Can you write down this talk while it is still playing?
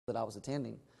that I was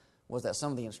attending was that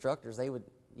some of the instructors, they would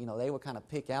kind of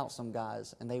pick out some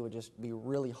guys and they would just be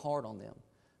really hard on them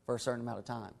for a certain amount of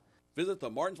time. Visit the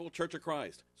Martinsville Church of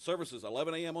Christ. Services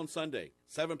 11 a.m. on Sunday,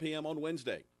 7 p.m. on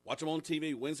Wednesday. Watch them on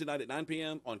TV Wednesday night at 9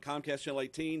 p.m. on Comcast Channel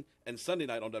 18 and Sunday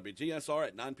night on WGSR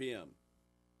at 9 p.m.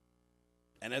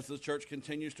 And as the church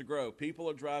continues to grow, people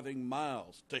are driving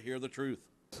miles to hear the truth.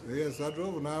 Yes, I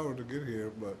drove an hour to get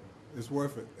here, but it's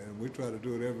worth it, and we try to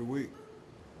do it every week.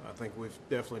 I think we've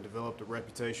definitely developed a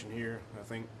reputation here. I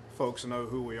think folks know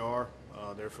who we are.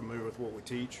 They're familiar with what we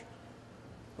teach.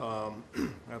 I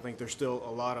think there's still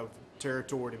a lot of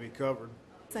territory to be covered.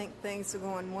 I think things are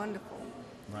going wonderful.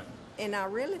 Right. And I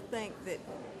really think that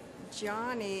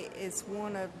Johnny is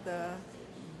one of the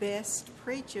best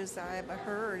preachers I ever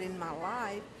heard in my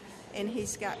life, and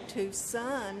he's got 2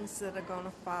 sons that are going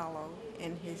to follow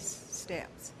in his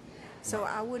steps. So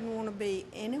I wouldn't want to be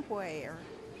anywhere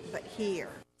but here.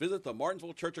 Visit the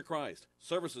Martinsville Church of Christ.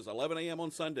 Services 11 a.m.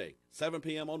 on Sunday, 7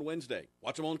 p.m. on Wednesday.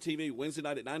 Watch them on TV Wednesday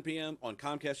night at 9 p.m. on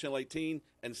Comcast Channel 18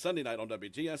 and Sunday night on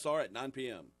WGSR at 9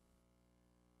 p.m.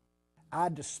 I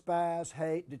despise,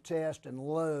 hate, detest, and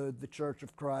loathe the Church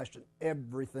of Christ and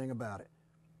everything about it.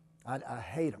 I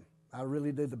hate them. I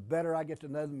really do. The better I get to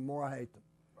know them, the more I hate them.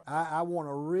 I want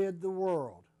to rid the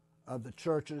world of the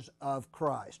churches of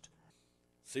Christ.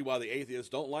 See why the atheists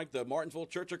don't like the Martinsville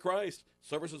Church of Christ.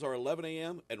 Services are 11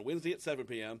 a.m. and Wednesday at 7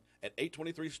 p.m. at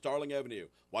 823 Starling Avenue.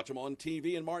 Watch them on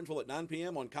TV in Martinsville at 9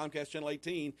 p.m. on Comcast Channel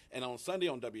 18 and on Sunday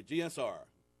on WGSR.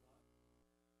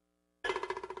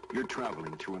 You're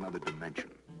traveling through another dimension.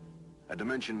 A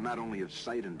dimension not only of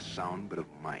sight and sound, but of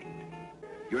mind.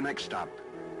 Your next stop.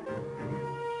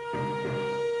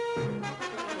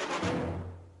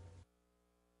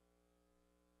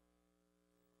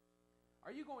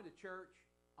 Are you going to church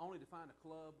only to find a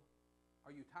club?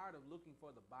 Are you tired of looking for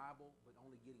the Bible but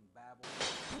only getting babble?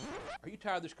 Are you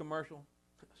tired of this commercial?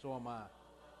 So am I.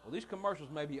 Well, these commercials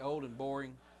may be old and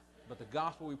boring, but the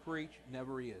gospel we preach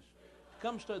never is.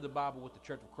 Come study the Bible with the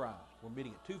Church of Christ. We're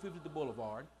meeting at 250 The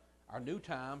Boulevard. Our new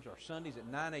times are Sundays at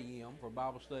 9 a.m. for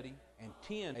Bible study and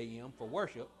 10 a.m. for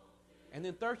worship, and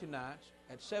then Thursday nights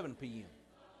at 7 p.m.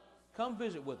 Come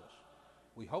visit with us.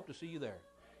 We hope to see you there.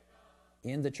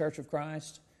 In the Church of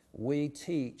Christ, we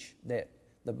teach that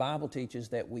the Bible teaches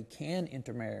that we can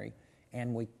intermarry,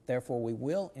 and therefore we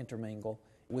will intermingle.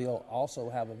 We'll also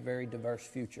have a very diverse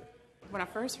future. When I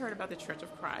first heard about the Church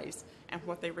of Christ and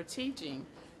what they were teaching,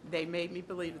 they made me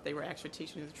believe that they were actually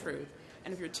teaching the truth.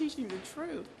 And if you're teaching the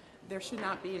truth, there should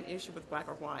not be an issue with black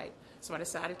or white. So I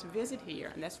decided to visit here,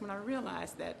 and that's when I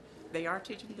realized that they are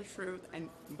teaching the truth, and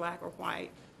black or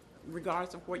white,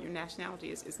 regardless of what your nationality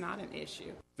is not an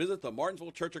issue. Visit the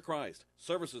Martinsville Church of Christ.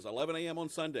 Services 11 a.m. on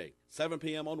Sunday, 7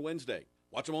 p.m. on Wednesday.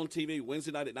 Watch them on TV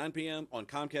Wednesday night at 9 p.m. on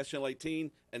Comcast Channel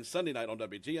 18 and Sunday night on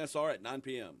WGSR at 9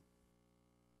 p.m.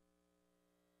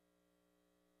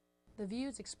 The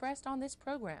views expressed on this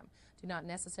program do not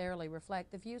necessarily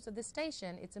reflect the views of the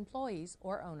station, its employees,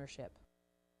 or ownership.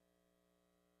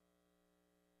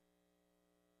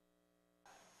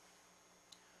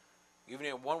 Good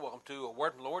evening, everyone. Welcome to A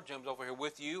Word from the Lord. Jim's over here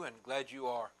with you, and glad you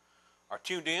are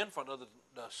tuned in for another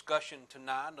discussion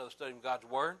tonight, another study of God's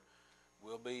Word.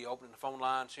 We'll be opening the phone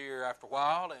lines here after a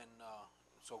while, and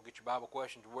so get your Bible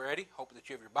questions ready. Hope that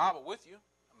you have your Bible with you.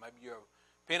 Maybe your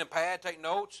pen and pad, take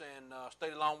notes, and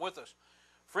study along with us.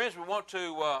 Friends, we want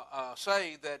to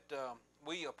say that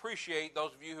we appreciate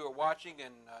those of you who are watching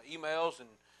and emails and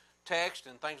text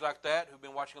and things like that who've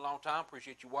been watching a long time.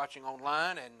 Appreciate you watching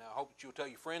online, and hope that you'll tell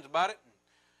your friends about it.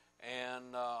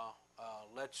 And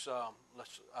let's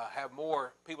have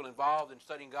more people involved in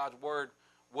studying God's Word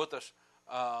with us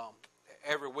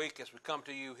every week as we come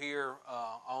to you here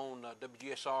on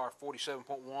WGSR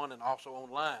 47.1 and also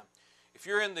online. If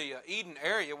you're in the Eden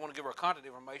area, we want to give our contact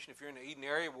information. If you're in the Eden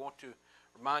area, we want to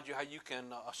remind you how you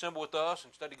can assemble with us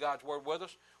and study God's Word with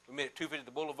us. We meet at 250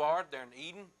 The Boulevard there in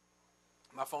Eden.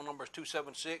 My phone number is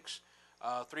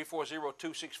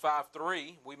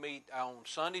 276-340-2653. We meet on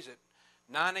Sundays at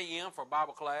 9 a.m. for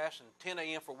Bible class and 10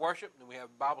 a.m. for worship. Then we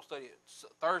have Bible study at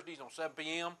Thursdays on 7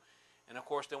 p.m. And, of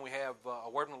course, then we have A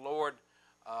Word from the Lord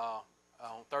on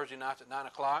Thursday nights at 9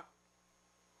 o'clock.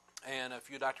 And if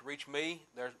you'd like to reach me,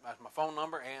 that's my phone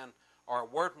number, and or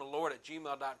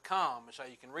wordfromthelord@gmail.com is how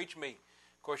you can reach me.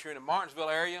 Of course, you're in the Martinsville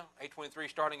area, 823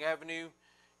 Starling Avenue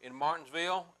in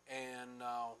Martinsville, and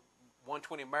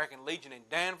 120 American Legion in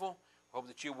Danville. Hope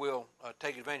that you will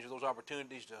take advantage of those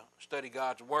opportunities to study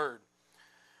God's Word.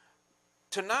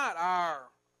 Tonight,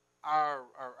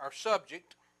 our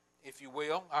subject, if you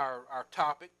will, our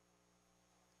topic,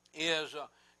 is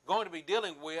going to be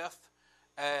dealing with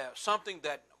something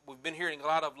that we've been hearing a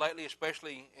lot of lately,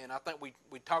 especially, and I think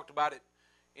we talked about it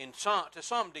to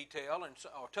some detail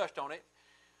or touched on it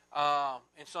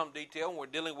in some detail when we're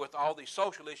dealing with all these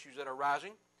social issues that are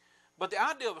rising. But the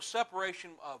idea of a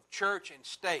separation of church and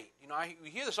state, we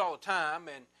hear this all the time,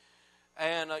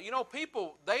 and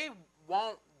people, they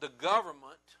want the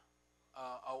government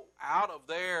out of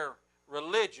their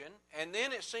religion, and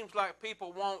then it seems like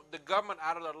people want the government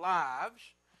out of their lives.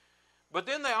 But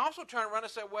then they also turn around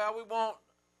and say, well, we want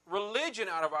religion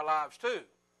out of our lives too.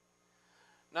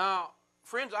 Now,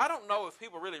 friends, I don't know if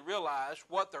people really realize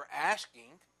what they're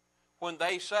asking when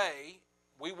they say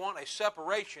we want a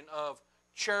separation of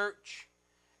church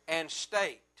and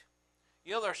state.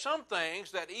 There are some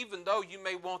things that even though you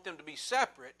may want them to be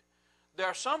separate, there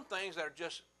are some things that are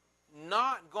just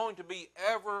not going to be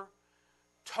ever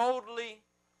totally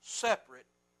separate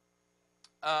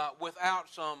without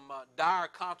some dire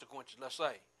consequences, let's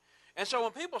say. And so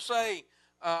when people say,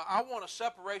 I want a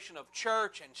separation of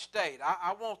church and state,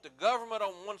 I want the government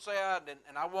on one side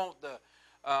and I want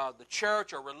the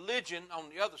church or religion on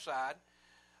the other side,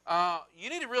 you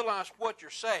need to realize what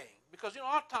you're saying. Because, a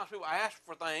lot of times people ask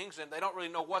for things and they don't really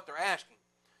know what they're asking.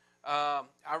 I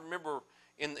remember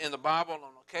in the Bible on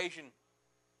occasion,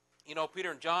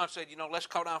 Peter and John said, let's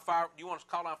call down fire. Do you want us to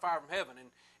call down fire from heaven?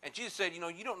 And Jesus said,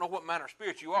 you don't know what manner of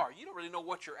spirit you are. You don't really know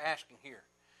what you're asking here.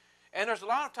 And there's a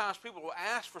lot of times people will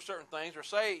ask for certain things or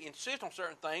insist on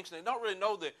certain things, and they don't really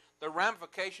know the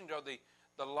ramifications or the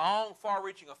long,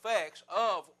 far-reaching effects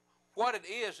of what it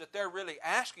is that they're really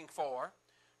asking for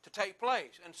to take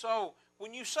place. And so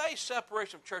when you say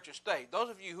separation of church and state, those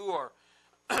of you who are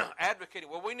advocating,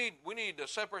 well, we need the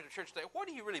separation of church and state, what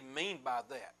do you really mean by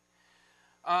that?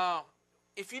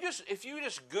 If you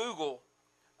just Google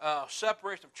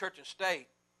separation of church and state,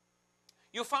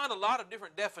 you'll find a lot of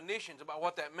different definitions about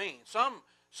what that means. Some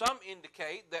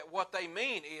indicate that what they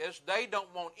mean is they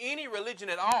don't want any religion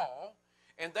at all,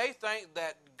 and they think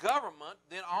that government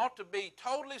then ought to be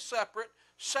totally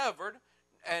severed,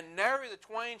 and nary the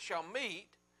twain shall meet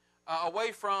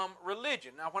away from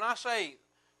religion. Now, when I say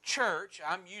church,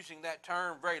 I'm using that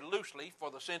term very loosely for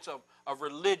the sense of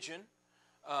religion,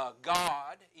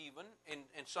 God, even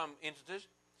in some instances.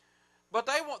 But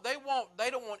they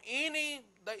don't want any.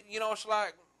 It's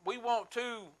like we want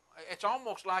to. It's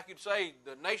almost like you'd say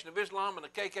the Nation of Islam and the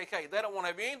KKK. They don't want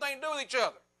to have anything to do with each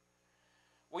other.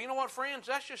 Well, you know what, friends?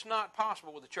 That's just not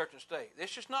possible with the church and state.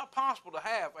 It's just not possible to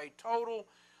have a total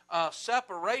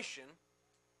separation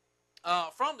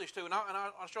from these two, and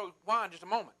I'll show you why in just a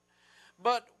moment.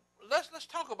 But let's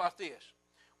talk about this.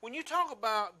 When you talk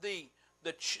about the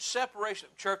separation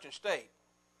of church and state,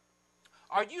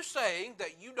 are you saying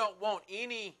that you don't want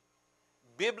any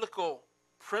biblical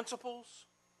principles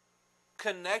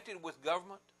connected with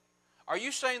government? Are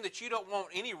you saying that you don't want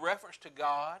any reference to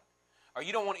God? Or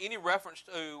you don't want any reference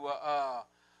to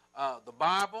the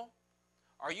Bible?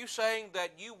 Are you saying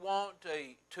that you want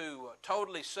to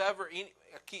totally sever,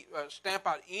 stamp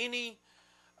out any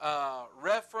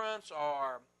reference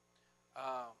or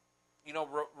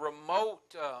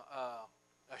remote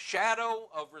a shadow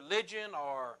of religion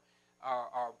or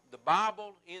the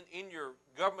Bible in your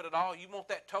government at all? You want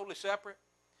that totally separate?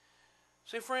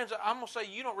 See, friends, I'm going to say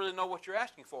you don't really know what you're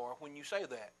asking for when you say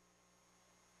that.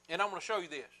 And I'm going to show you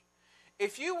this.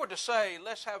 If you were to say,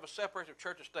 let's have a separation of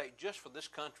church and state just for this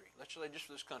country, let's say just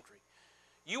for this country,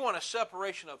 you want a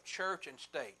separation of church and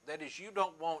state. That is, you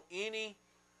don't want any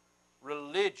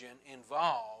religion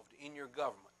involved in your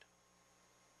government.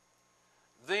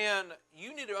 Then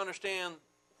you need to understand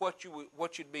what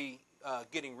you'd be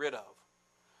getting rid of.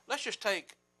 Let's just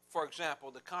take, for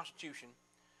example, the Constitution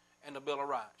and the Bill of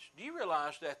Rights. Do you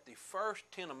realize that the first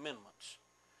 10 amendments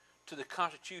to the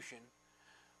Constitution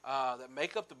that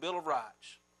make up the Bill of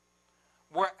Rights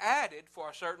were added for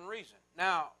a certain reason?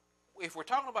 Now, if we're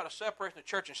talking about a separation of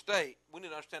church and state, we need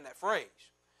to understand that phrase.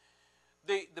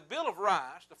 The Bill of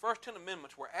Rights, the first 10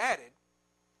 amendments were added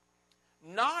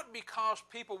not because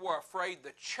people were afraid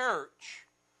the church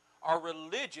or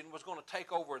religion was going to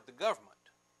take over the government,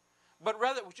 but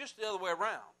rather it was just the other way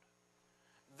around.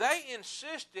 They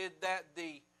insisted that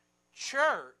the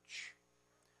church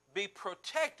be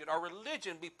protected, or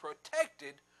religion be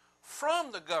protected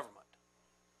from the government.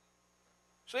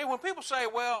 See, when people say,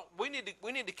 "Well, we need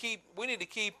to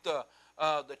keep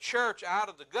the church out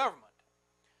of the government,"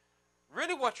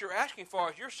 really, what you're asking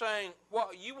for is you're saying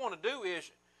what you want to do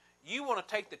is you want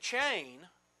to take the chain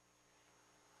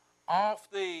off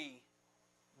the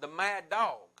mad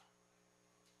dog.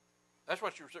 That's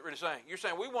what you're really saying. You're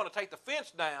saying we want to take the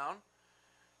fence down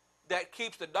that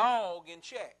keeps the dog in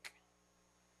check.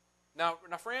 Now,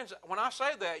 friends, when I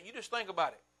say that, you just think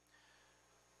about it.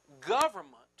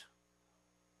 government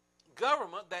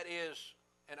that is,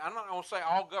 and I'm not going to say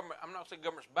all government, I'm not saying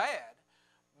government's bad,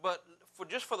 but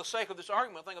just for the sake of this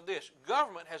argument, think of this.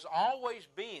 Government has always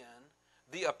been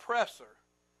the oppressor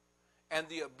and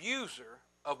the abuser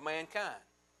of mankind.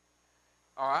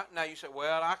 All right. Now you say,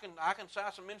 well, I can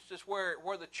cite some instances where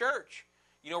the church,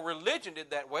 religion did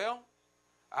that. Well,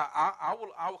 I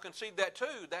will concede that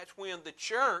too. That's when the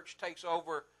church takes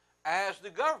over as the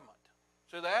government.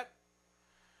 See that?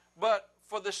 But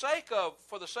for the sake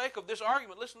of this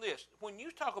argument, listen to this. When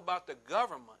you talk about the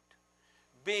government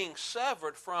being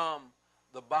severed from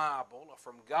the Bible or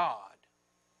from God,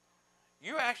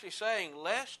 you're actually saying,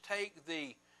 let's take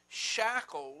the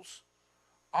shackles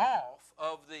off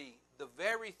of the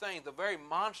very thing, the very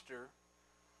monster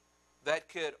that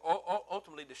could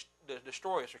ultimately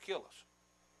destroy us or kill us.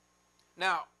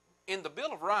 Now, in the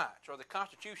Bill of Rights or the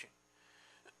Constitution,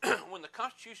 when the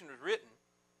Constitution was written,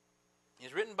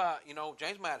 it's written by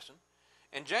James Madison,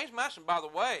 and James Madison, by the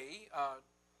way,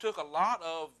 took a lot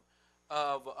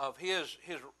of his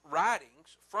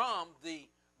writings from the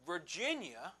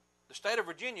state of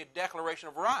Virginia Declaration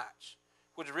of Rights,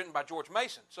 which is written by George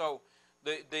Mason. So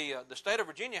the state of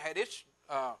Virginia had its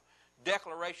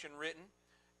declaration written,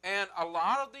 and a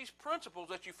lot of these principles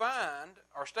that you find,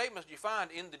 or statements that you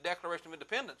find in the Declaration of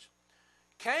Independence,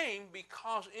 came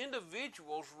because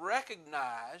individuals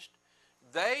recognized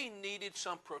they needed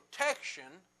some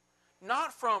protection,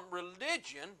 not from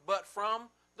religion, but from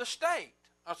the state.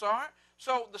 That's all right?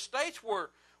 So the states were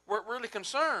really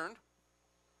concerned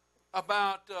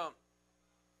about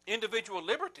individual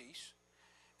liberties,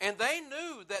 and they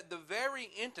knew that the very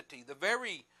entity, the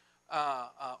very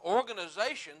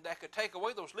organization that could take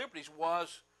away those liberties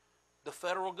was the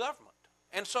federal government.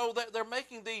 And so they're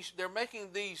making these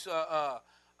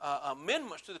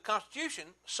amendments to the Constitution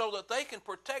so that they can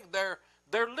protect their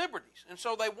liberties. And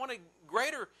so they wanted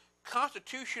greater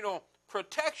constitutional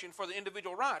protection for the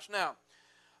individual rights. Now,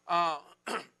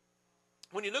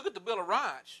 when you look at the Bill of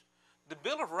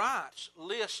Rights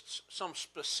lists some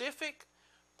specific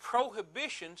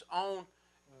prohibitions on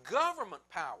government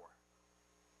power.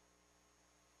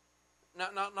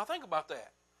 Now think about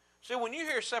that. See, when you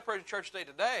hear separation of church and state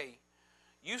today,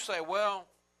 you say, well,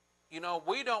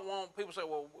 we don't want, people say,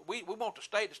 well, we want the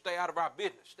state to stay out of our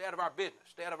business, stay out of our business,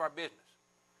 stay out of our business.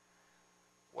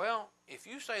 Well, if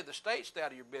you say the state stay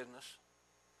out of your business,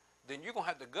 then you're going to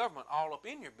have the government all up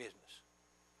in your business.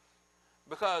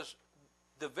 Because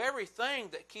the very thing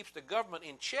that keeps the government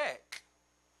in check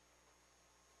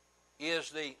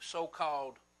is the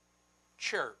so-called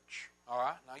church. All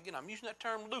right? Now, again, I'm using that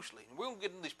term loosely, and we're going to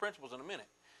get into these principles in a minute.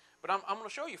 But I'm going to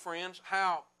show you, friends,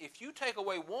 how if you take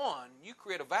away one, you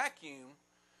create a vacuum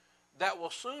that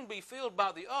will soon be filled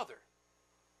by the other.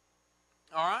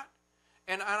 All right?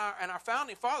 And our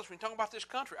founding fathers, when you talk about this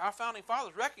country, our founding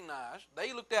fathers recognized,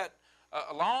 they looked at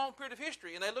a long period of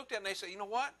history, and they looked at it and they said, you know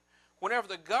what? Whenever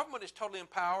the government is totally in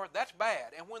power, that's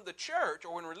bad. And when the church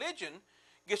or when religion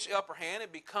gets the upper hand,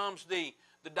 it becomes the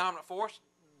dominant force,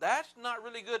 that's not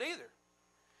really good either.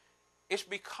 It's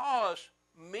because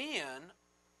men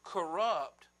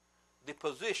corrupt the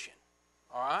position,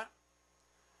 all right?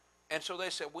 And so they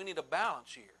said, we need a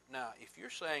balance here. Now, if you're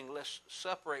saying let's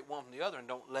separate one from the other and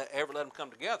don't ever let them come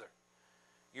together,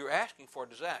 you're asking for a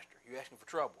disaster. You're asking for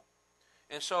trouble.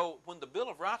 And so when the Bill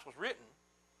of Rights was written,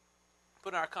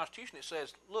 put in our Constitution, it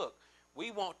says, look,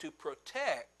 we want to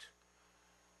protect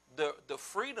the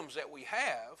freedoms that we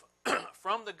have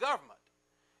from the government.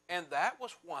 And that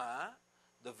was why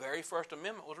the very first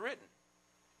amendment was written.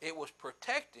 It was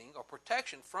protecting or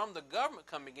protection from the government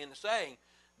coming in and saying,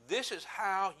 this is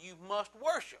how you must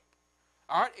worship.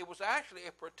 All right? It was actually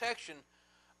a protection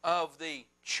of the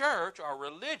church or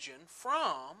religion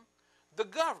from the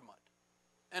government.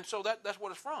 And so that's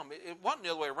what it's from. It wasn't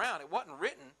the other way around. It wasn't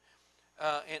written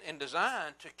and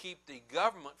designed to keep the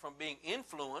government from being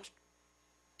influenced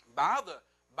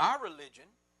by religion,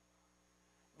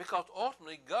 because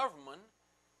ultimately government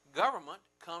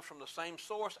comes from the same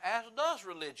source as does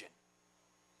religion.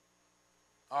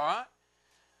 All right?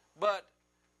 But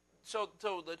so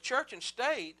the church and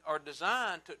state are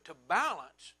designed to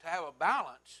balance, to have a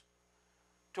balance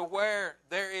to where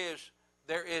there is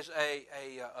a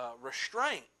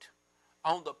restraint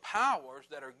on the powers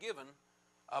that are given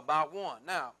by one.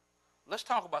 Now, let's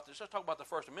talk about this. Let's talk about the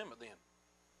First Amendment then.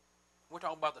 We're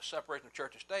talking about the separation of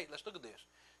church and state. Let's look at this.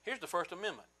 Here's the First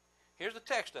Amendment. Here's the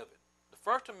text of it. The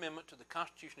First Amendment to the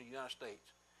Constitution of the United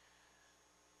States.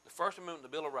 The First Amendment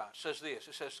of the Bill of Rights says this.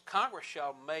 It says, Congress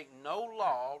shall make no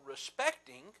law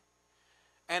respecting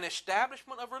an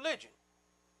establishment of religion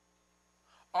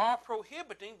or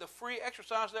prohibiting the free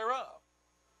exercise thereof.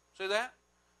 See that?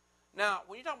 Now,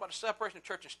 when you talk about the separation of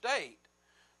church and state,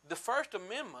 the First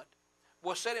Amendment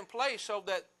was set in place so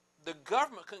that the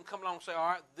government couldn't come along and say, all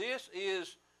right, this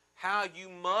is how you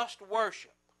must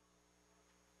worship.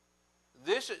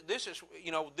 This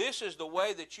is the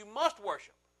way that you must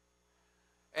worship.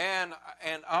 And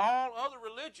all other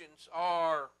religions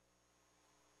are,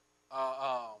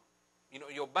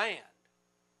 you're banned.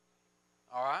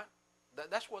 All right?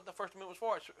 That's what the First Amendment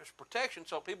was for. It's protection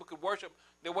so people could worship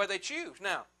the way they choose.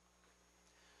 Now,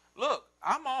 look,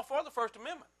 I'm all for the First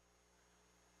Amendment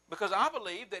because I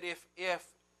believe that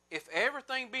if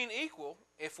everything being equal,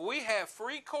 if we have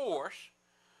free course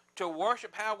to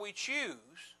worship how we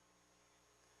choose,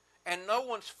 and no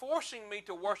one's forcing me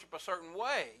to worship a certain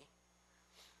way,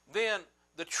 then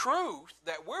the truth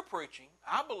that we're preaching,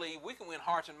 I believe we can win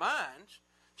hearts and minds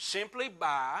simply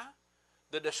by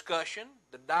the discussion,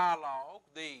 the dialogue,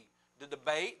 the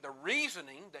debate, the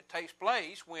reasoning that takes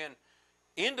place when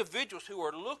individuals who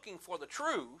are looking for the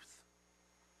truth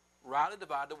rightly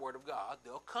divide the Word of God.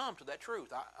 They'll come to that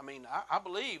truth. I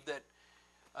believe that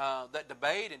that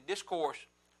debate and discourse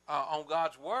on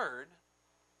God's Word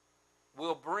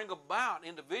will bring about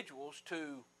individuals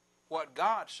to what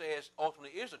God says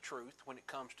ultimately is the truth when it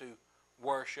comes to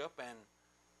worship and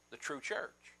the true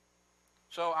church.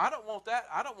 So I don't want that.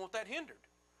 I don't want that hindered.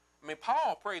 I mean,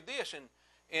 Paul prayed this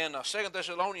in 2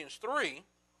 Thessalonians 3.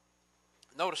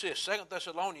 Notice this, 2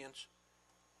 Thessalonians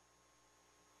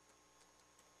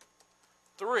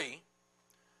 3.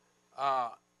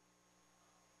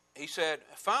 He said,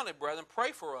 finally, brethren,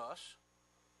 pray for us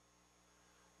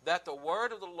that the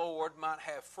word of the Lord might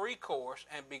have free course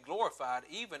and be glorified,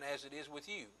 even as it is with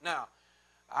you. Now,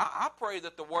 I pray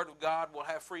that the word of God will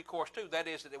have free course too. That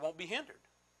is, that it won't be hindered.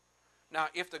 Now,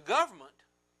 if the government's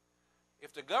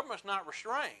not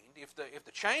restrained, if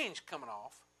the chain's coming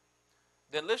off,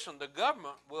 then listen, the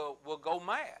government will go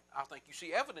mad. I think you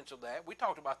see evidence of that. We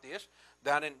talked about this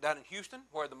down in Houston,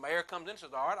 where the mayor comes in and says,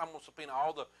 all right, I'm going to subpoena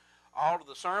all of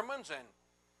the sermons, and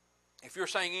if you're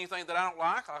saying anything that I don't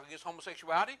like against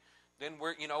homosexuality, then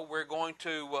you're going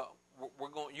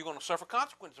to suffer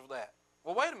consequences of that.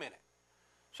 Well, wait a minute.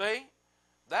 See,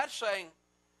 that's saying,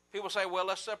 people say, well,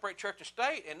 let's separate church and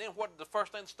state, and then what the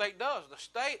first thing the state does? The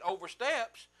state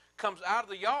oversteps, comes out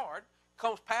of the yard,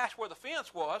 comes past where the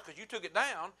fence was because you took it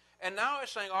down, and now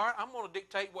it's saying, all right, I'm going to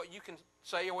dictate what you can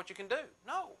say or what you can do.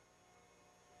 No.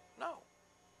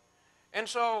 And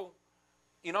so,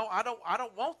 I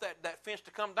don't want that fence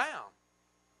to come down.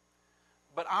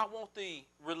 But I want the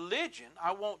religion,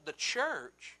 I want the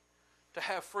church to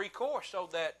have free course so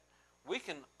that we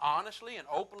can honestly and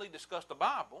openly discuss the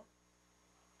Bible.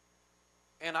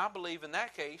 And I believe in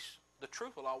that case, the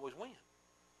truth will always win.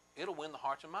 It'll win the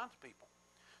hearts and minds of people.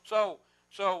 So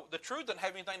the truth doesn't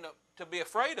have anything to be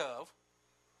afraid of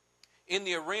in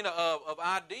the arena of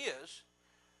ideas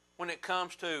when it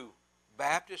comes to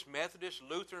Baptist, Methodist,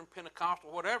 Lutheran,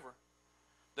 Pentecostal, whatever.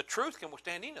 The truth can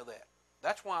withstand any of that.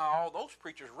 That's why all those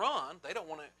preachers run. They don't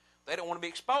want to be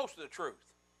exposed to the truth.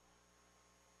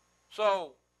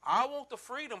 So I want the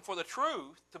freedom for the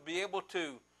truth to be able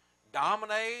to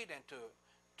dominate and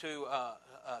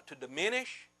to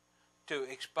diminish, to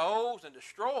expose and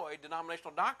destroy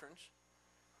denominational doctrines,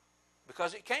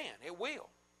 because it can, it will.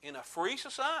 In a free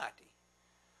society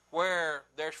where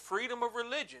there's freedom of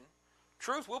religion,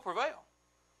 truth will prevail.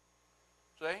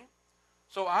 See?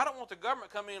 So I don't want the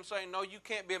government coming in and saying, no, you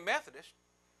can't be a Methodist,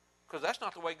 because that's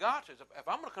not the way God says. If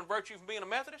I'm going to convert you from being a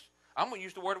Methodist, I'm going to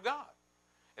use the Word of God.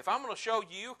 If I'm going to show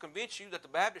you or convince you that the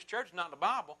Baptist church is not in the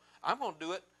Bible, I'm going to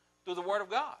do it through the Word of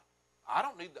God. I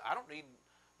don't need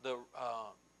the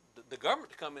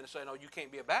government to come in and say, no, you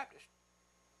can't be a Baptist.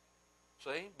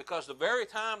 See? Because the very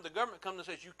time the government comes and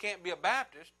says you can't be a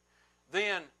Baptist,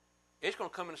 then it's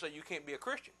going to come in and say you can't be a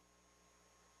Christian.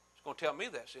 It's going to tell me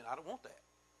that. See, I don't want that.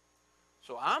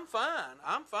 So I'm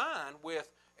fine with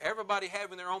everybody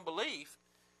having their own belief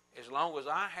as long as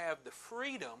I have the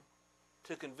freedom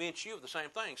to convince you of the same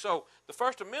thing. So the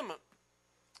First Amendment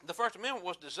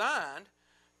was designed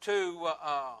to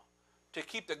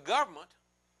keep the government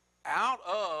out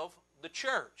of the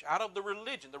church, out of the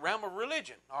religion, the realm of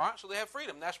religion. All right, so they have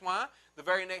freedom. That's why the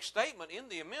very next statement in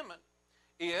the amendment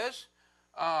is,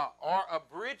 or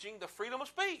abridging the freedom of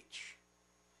speech,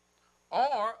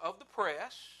 or of the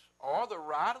press, or the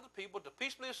right of the people to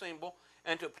peacefully assemble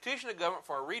and to petition the government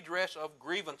for a redress of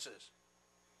grievances.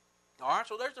 All right,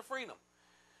 so there's the freedom.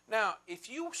 Now, if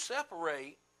you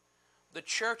separate the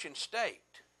church and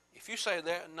state, if you say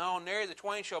that, no, nary the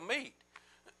twain shall meet,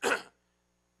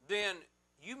 then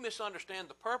you misunderstand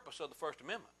the purpose of the First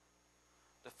Amendment.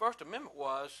 The First Amendment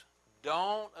was,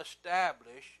 don't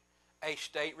establish a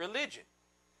state religion.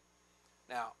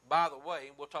 Now, by the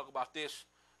way, we'll talk about this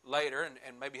later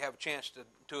and maybe have a chance to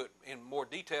do it in more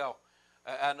detail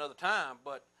at another time.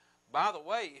 But by the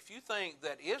way, if you think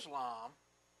that Islam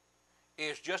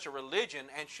is just a religion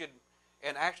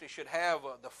and actually should have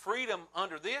the freedom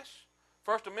under this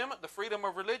First Amendment, the freedom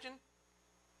of religion,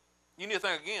 you need to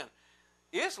think again.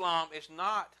 Islam is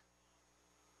not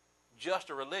just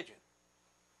a religion.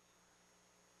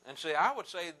 And see, I would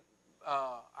say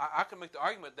I can make the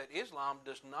argument that Islam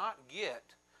does not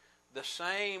get the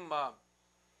same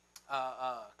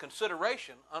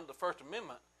consideration under the First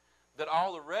Amendment that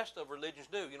all the rest of religions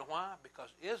do. You know why? Because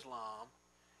Islam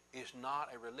is not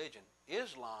a religion.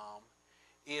 Islam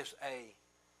is a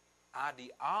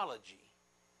ideology.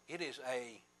 It is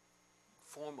a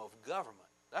form of government.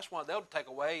 That's why they'll take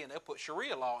away and they'll put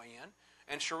Sharia law in,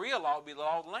 and Sharia law will be the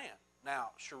law of the land. Now,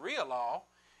 Sharia law,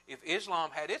 if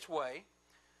Islam had its way,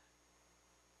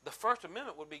 the First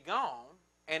Amendment would be gone,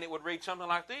 and it would read something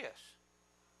like this.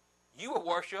 You will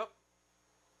worship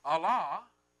Allah,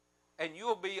 and you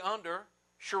will be under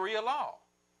Sharia law.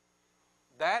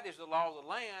 That is the law of the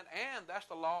land, and that's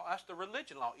the law. That's the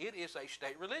religion law. It is a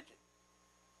state religion.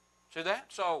 See that?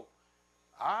 So,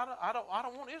 I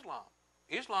don't want Islam.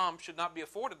 Islam should not be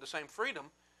afforded the same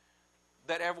freedom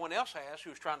that everyone else has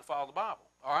who's trying to follow the Bible.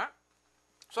 All right?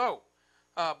 So,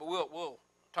 but we'll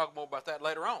talk more about that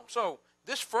later on. So,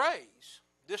 this phrase,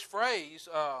 the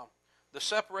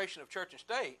separation of church and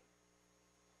state,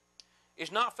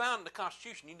 is not found in the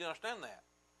Constitution. You need to understand that.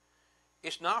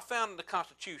 It's not found in the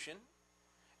Constitution,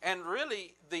 and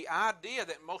really the idea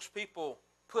that most people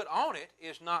put on it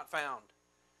is not found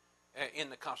in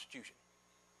the Constitution.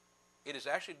 It is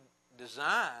actually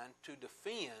designed to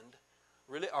defend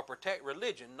or protect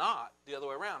religion, not the other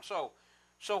way around. So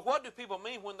what do people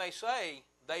mean when they say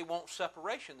they want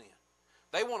separation then?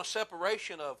 They want a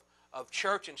separation of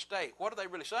church and state. What are they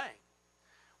really saying?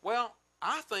 Well,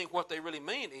 I think what they really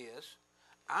mean is,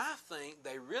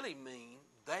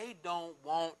 they don't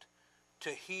want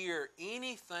to hear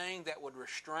anything that would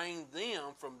restrain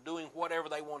them from doing whatever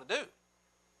they want to do.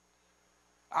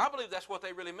 I believe that's what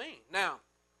they really mean. Now,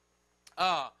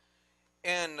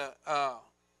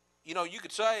 you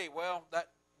could say, well,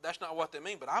 that's not what they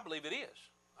mean, but I believe it is.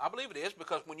 I believe it is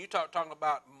because when you start talking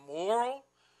about moral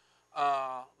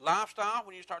lifestyle,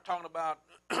 when you start talking about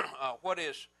what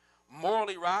is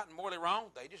morally right and morally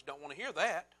wrong, they just don't want to hear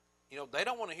that. They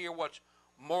don't want to hear what's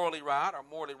morally right or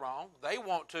morally wrong. They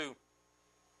want to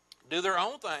do their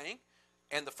own thing,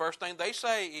 and the first thing they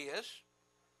say is,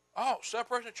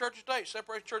 separation of church and state,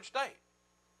 separation of church and state.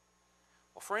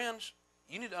 Well, friends,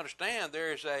 you need to understand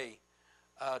there is a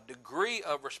degree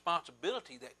of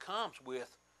responsibility that comes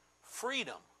with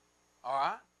freedom. All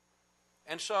right?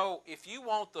 And so if you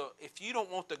don't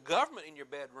want the government in your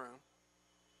bedroom,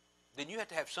 then you have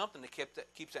to have something that keeps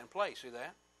that in place. See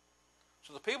that?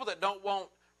 So the people that don't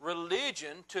want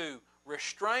religion to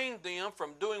restrain them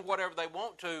from doing whatever they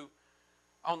want to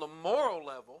on the moral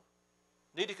level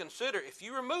need to consider, if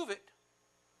you remove it,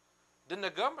 then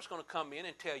the government's going to come in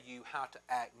and tell you how to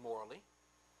act morally.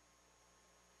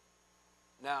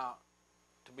 Now,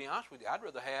 to be honest with you, I'd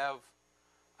rather have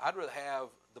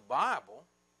the Bible.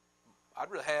 I'd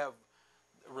rather have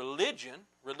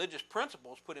religious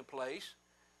principles put in place,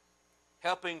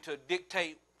 helping to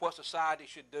dictate what society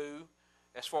should do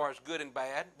as far as good and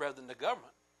bad, rather than the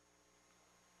government.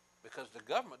 Because the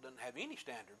government doesn't have any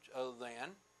standards other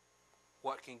than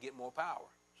what can get more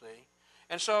power. See?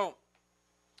 And so,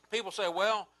 people say,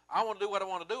 well, I want to do what I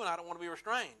want to do and I don't want to be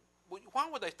restrained. Well, why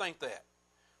would they think that?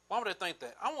 Why would they think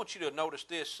that? I want you to notice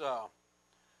this. I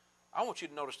want you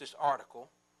to notice this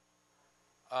article.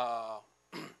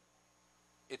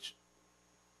 It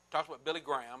talks about Billy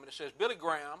Graham, and it says, Billy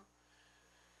Graham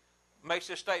makes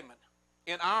this statement.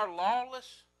 In our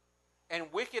lawless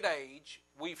and wicked age,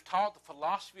 we've taught the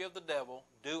philosophy of the devil,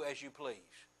 do as you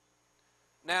please.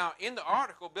 Now, in the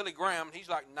article, Billy Graham, he's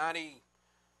like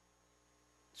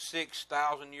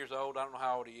 96,000 years old. I don't know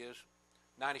how old he is,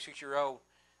 96-year-old.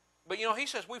 But, he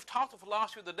says, we've taught the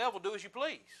philosophy of the devil, do as you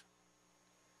please.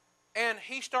 And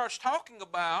he starts talking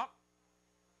about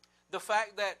the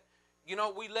fact that, we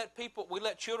let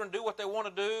children do what they want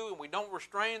to do, and we don't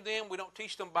restrain them, we don't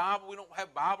teach them Bible, we don't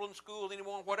have Bible in schools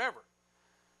anymore, whatever.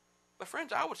 But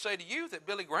friends, I would say to you that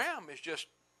Billy Graham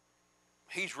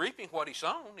he's reaping what he's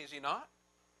sown, is he not?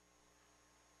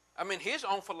 I mean, his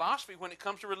own philosophy when it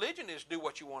comes to religion is do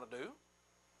what you want to do.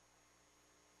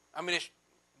 I mean, it's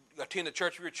attend the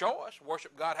church of your choice,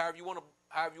 worship God however you want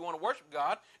to worship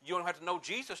God. You don't have to know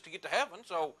Jesus to get to heaven,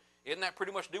 so isn't that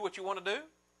pretty much do what you want to do?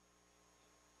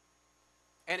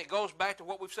 And it goes back to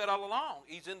what we've said all along.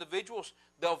 These individuals,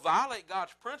 they'll violate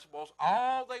God's principles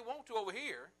all they want to over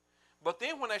here, but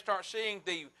then when they start seeing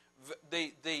the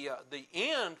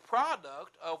end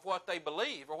product of what they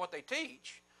believe or what they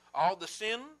teach, all the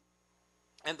sin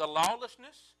and the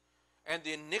lawlessness and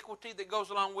the iniquity that goes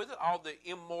along with it, all the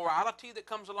immorality that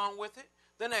comes along with it,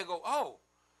 then they go, oh,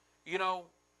 you know,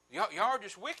 y'all are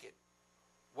just wicked.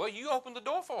 Well, you opened the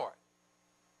door for it.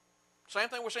 Same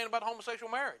thing we're saying about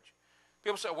homosexual marriage.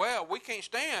 People say, well, we can't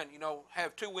stand, you know,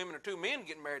 have two women or two men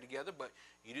getting married together, but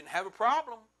you didn't have a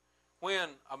problem when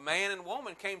a man and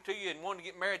woman came to you and wanted to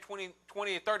get married 20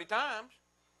 or 30 times.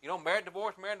 You know, married,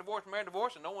 divorced, married, divorced, married,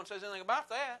 divorced, and no one says anything about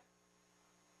that.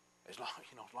 As long,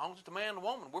 as long as it's a man and a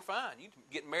woman, we're fine. You can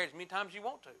get married as many times as you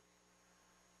want to.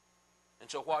 And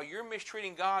so while you're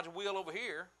mistreating God's will over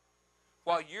here,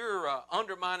 while you're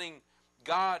undermining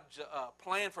God's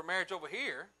plan for marriage over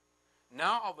here,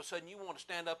 now all of a sudden you want to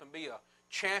stand up and be a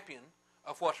champion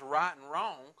of what's right and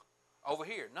wrong over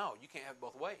here. No, you can't have it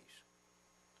both ways.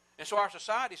 And so our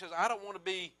society says, I don't want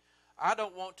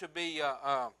to be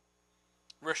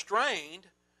restrained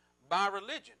by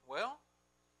religion. Well,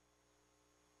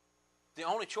 the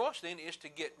only choice then is to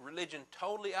get religion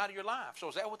totally out of your life. So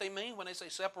is that what they mean when they say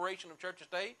separation of church and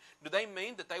state? Do they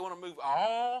mean that they want to move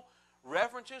all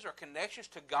references or connections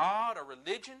to God or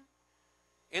religion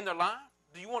in their life?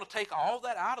 Do you want to take all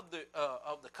that out of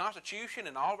the Constitution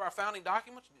and all of our founding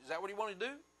documents? Is that what you want to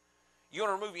do? You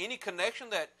want to remove any connection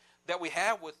that we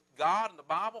have with God and the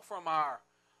Bible from our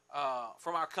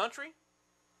country?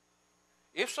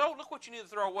 If so, look what you need to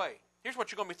throw away. Here's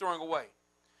what you're going to be throwing away.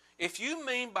 If you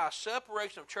mean by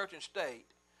separation of church and state,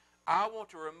 I want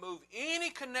to remove any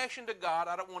connection to God.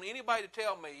 I don't want anybody to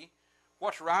tell me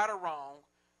what's right or wrong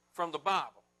from the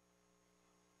Bible.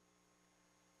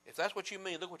 If that's what you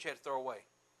mean, look what you had to throw away.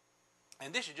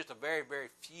 And this is just a very, very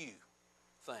few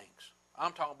things.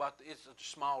 I'm talking about, it's a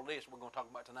small list we're going to talk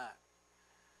about tonight.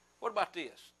 What about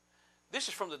this? This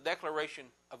is from the Declaration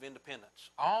of Independence.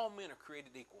 All men are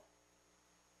created equal.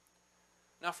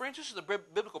 Now, friends, this is a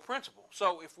biblical principle.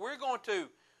 So if we're going to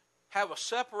have a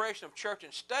separation of church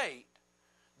and state,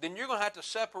 then you're going to have to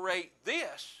separate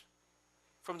this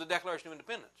from the Declaration of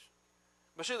Independence.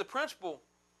 But see, the principle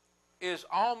is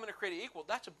all men are created equal.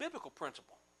 That's a biblical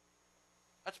principle.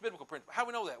 That's a biblical principle. How do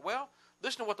we know that? Well,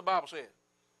 listen to what the Bible said.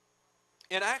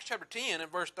 In Acts chapter 10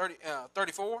 and verse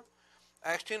 34,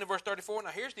 Acts 10 and verse 34, now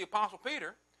here's the Apostle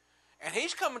Peter, and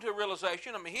he's coming to a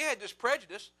realization. I mean, he had this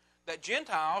prejudice that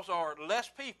Gentiles are less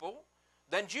people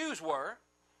than Jews were,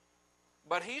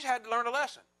 but he's had to learn a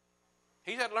lesson.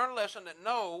 He's had to learn a lesson that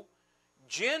no,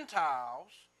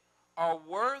 Gentiles are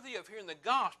worthy of hearing the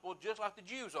gospel just like the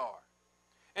Jews are.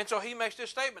 And so he makes this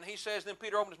statement. He says, then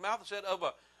Peter opened his mouth and said,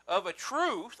 of a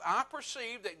truth I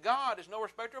perceive that God is no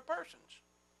respecter of persons.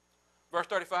 Verse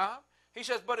 35, he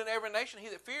says, but in every nation he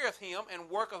that feareth him and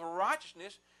worketh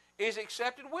righteousness is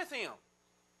accepted with him.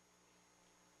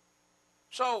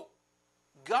 So,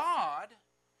 God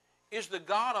is the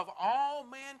God of all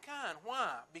mankind. Why?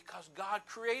 Because God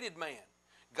created man.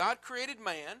 God created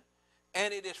man,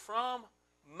 and it is from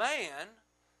man,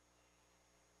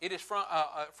 it is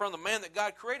from the man that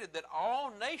God created that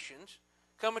all nations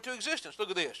come into existence. Look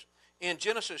at this. In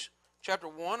Genesis chapter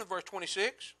 1 and verse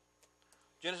 26,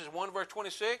 Genesis 1 verse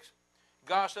 26,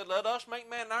 God said, let us make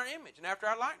man in our image and after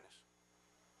our likeness.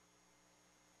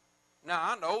 Now,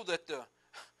 I know that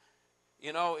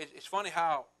it's funny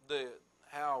how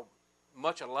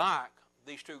much alike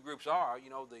these two groups are.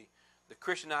 You know, the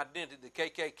Christian identity, the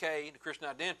KKK, the Christian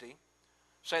identity,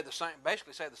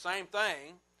 basically say the same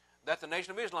thing that the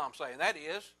Nation of Islam say, and that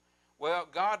is, well,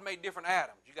 God made different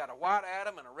Adams. You got a white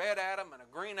Adam and a red Adam and a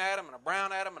green Adam and a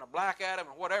brown Adam and a black Adam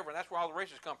and whatever, and that's where all the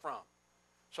races come from.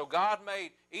 So God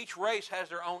made, each race has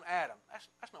their own Adam.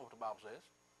 That's not what the Bible says.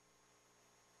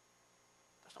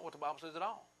 That's not what the Bible says at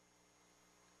all.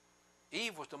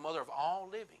 Eve was the mother of all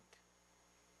living.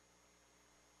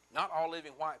 Not all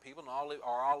living white people,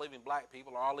 or all living black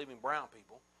people, or all living brown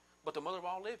people, but the mother of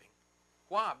all living.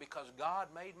 Why? Because God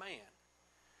made man.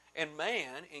 And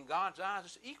man, in God's eyes,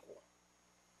 is equal.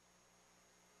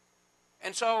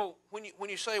 And so, when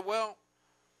you say, well,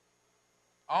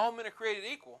 all men are created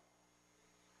equal,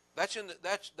 that's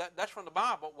from the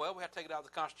Bible. Well, we have to take it out of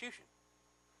the Constitution.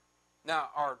 Now,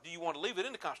 or do you want to leave it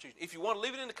in the Constitution? If you want to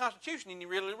leave it in the Constitution, then you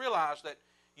really realize that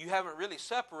you haven't really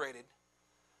separated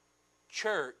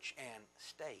church and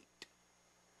state,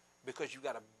 because you've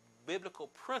got a biblical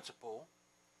principle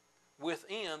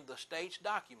within the state's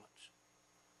documents.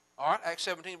 All right, Acts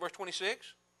 17, verse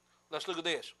 26. Let's look at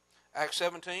this. Acts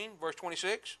 17, verse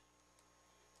 26.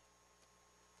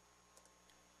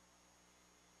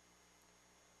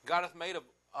 God hath made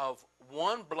of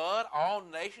one blood all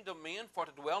nations of men for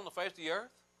to dwell on the face of the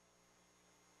earth?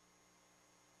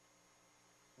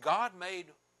 God made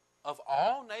of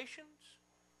all nations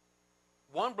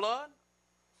one blood?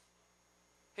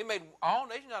 He made all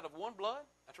nations out of one blood?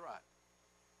 That's right.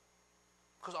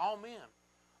 Because all men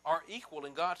are equal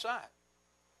in God's sight.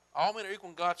 All men are equal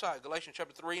in God's sight. Galatians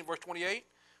chapter 3 and verse 28.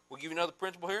 We'll give you another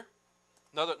principle here.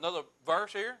 Another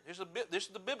verse here. This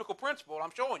is the biblical principle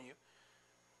I'm showing you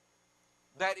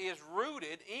that is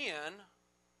rooted in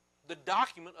the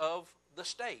document of the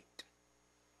state.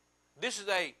 This is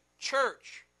a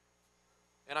church,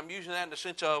 and I'm using that in the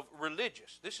sense of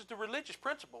religious. This is the religious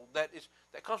principle that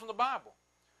comes from the Bible.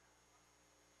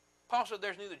 Paul said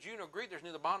there's neither Jew nor Greek, there's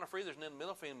neither bond nor free, there's neither male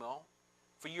nor female,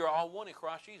 for you are all one in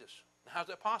Christ Jesus. Now, how's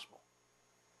that possible?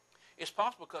 It's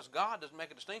possible because God doesn't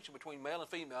make a distinction between male and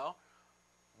female,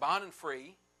 bond and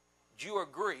free, Jew or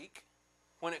Greek,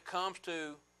 when it comes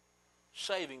to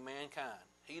saving mankind.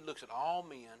 He looks at all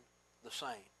men the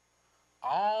same.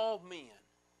 All men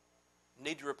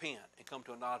need to repent and come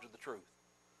to a knowledge of the truth.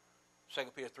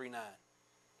 2 Peter 3:9.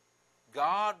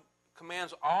 God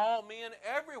commands all men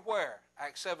everywhere,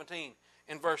 Acts 17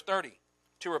 and verse 30,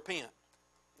 to repent.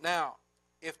 Now,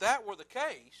 if that were the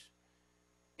case,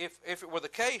 if it were the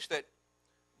case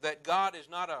that God is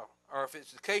not or if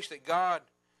it's the case that God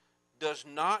does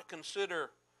not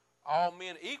consider all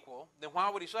men equal, then why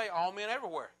would he say all men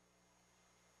everywhere?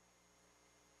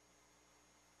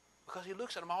 Because he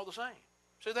looks at them all the same.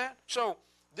 See that? So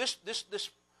this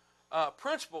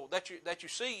principle that you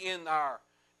see in our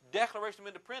Declaration of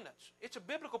Independence, it's a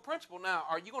biblical principle. Now,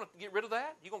 are you going to get rid of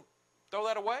that? You going to throw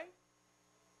that away?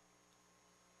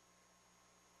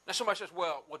 Now somebody says,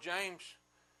 well, James,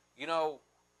 in our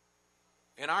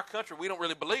country we don't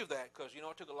really believe that because,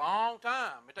 it took a long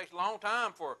time. It takes a long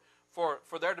time for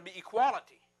there to be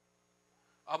equality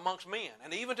amongst men.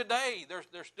 And even today,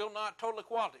 there's still not total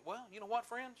equality. Well, you know what,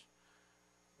 friends?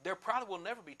 There probably will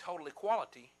never be total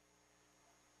equality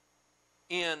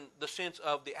in the sense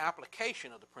of the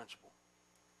application of the principle,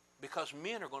 because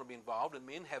men are going to be involved and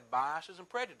men have biases and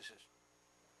prejudices.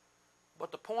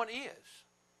 But the point is,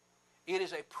 it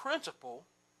is a principle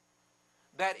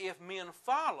that if men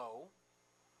follow,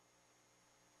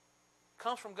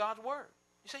 comes from God's Word.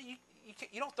 You see,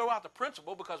 you don't throw out the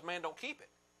principle because man don't keep it.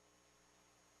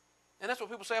 And that's what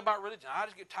people say about religion. I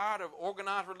just get tired of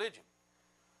organized religion.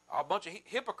 A bunch of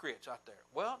hypocrites out there.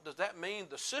 Well, does that mean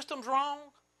the system's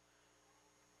wrong?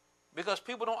 Because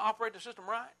people don't operate the system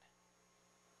right?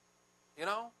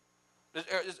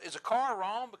 Is a car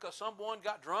wrong because someone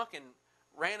got drunk and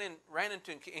ran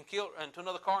into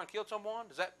another car and killed someone?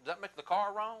 Does that make the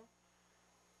car wrong?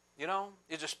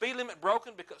 Is the speed limit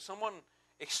broken because someone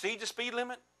exceeds the speed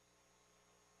limit?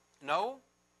 No.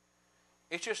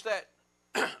 It's just that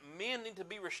men need to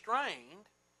be restrained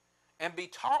and be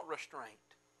taught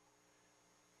restraint.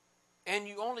 And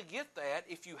you only get that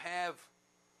if you have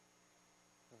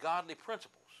godly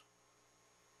principles.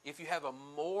 If you have a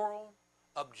moral,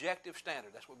 objective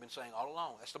standard. That's what we've been saying all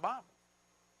along. That's the Bible.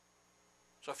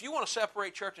 So if you want to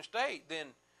separate church and state,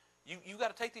 then you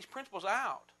got to take these principles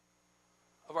out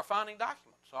of our founding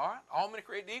documents. All right? All men are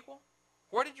created equal.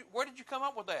 Where did you come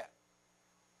up with that?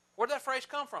 Where did that phrase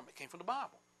come from? It came from the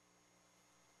Bible.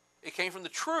 It came from the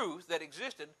truth that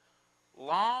existed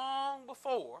long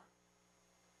before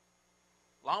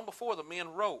the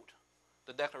men wrote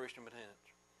the Declaration of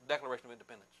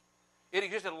Independence. It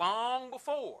existed long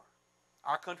before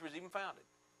our country was even founded.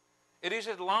 It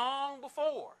existed long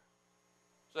before,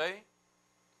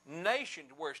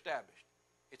 nations were established.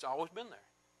 It's always been there.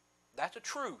 That's a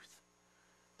truth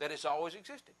that has always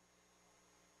existed.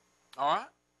 All right?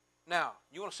 Now,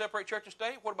 you want to separate church and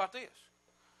state? What about this?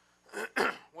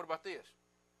 What about this?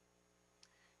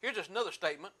 Here's just another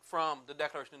statement from the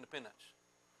Declaration of Independence.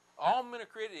 All men are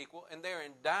created equal, and they are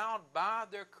endowed by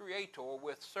their Creator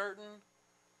with certain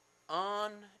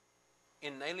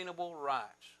unalienable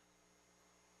rights.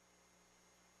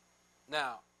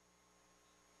 Now,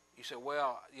 you say,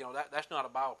 well, that's not a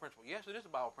Bible principle. Yes, it is a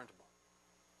Bible principle.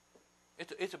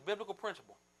 It's a biblical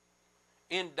principle.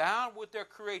 Endowed with their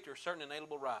Creator certain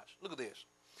inalienable rights. Look at this.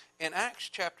 In Acts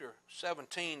chapter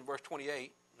 17, verse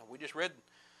 28, now we just read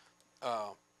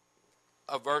a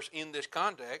verse in this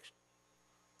context.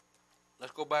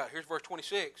 Let's go back. Here's verse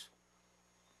 26.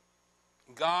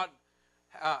 God,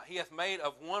 He hath made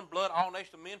of one blood all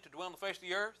nations of men to dwell on the face of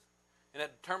the earth, and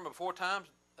hath determined before times,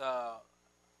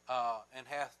 and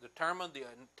hath determined the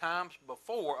times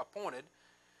before appointed,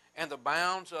 and the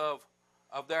bounds of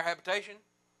their habitation.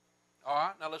 All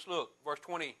right, now let's look. Verse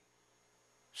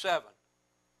 27.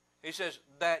 He says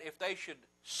that if they should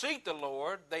seek the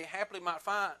Lord, they happily might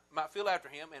feel after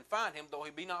him and find him, though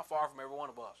he be not far from every one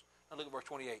of us. Now look at verse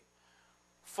 28.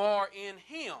 For in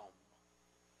him,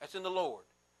 that's in the Lord,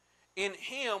 in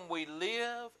him we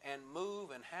live and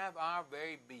move and have our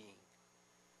very being.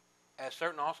 As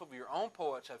certain also of your own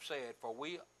poets have said, for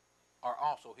we are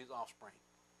also his offspring.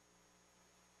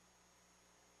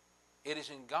 It is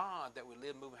in God that we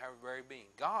live, move, and have our very being.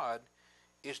 God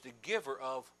is the giver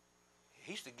of,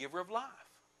 he's the giver of life.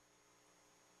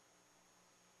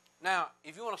 Now,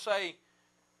 if you want to say,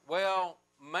 well,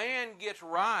 man gets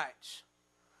rights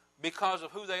because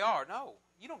of who they are. No,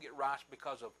 you don't get rights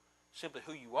because of simply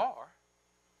who you are.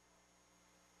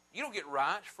 You don't get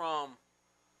rights from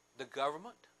the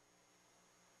government.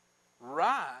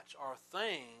 Rights are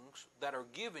things that are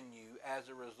given you as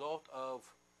a result of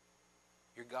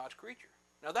your God's creature.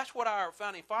 Now, that's what our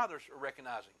founding fathers are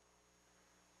recognizing.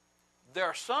 There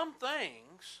are some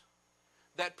things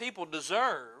that people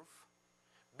deserve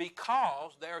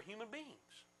because they are human beings.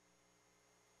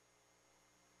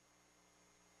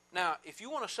 Now, if you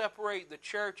want to separate the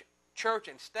church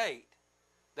and state,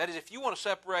 that is, if you want to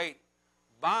separate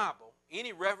Bible,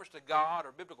 any reference to God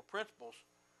or biblical principles,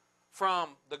 from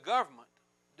the government,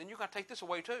 then you're going to take this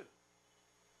away too.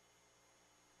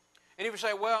 And if you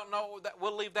say, well, no,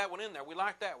 we'll leave that one in there. We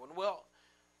like that one. Well,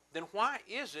 then why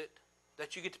is it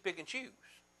that you get to pick and choose?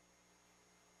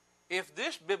 If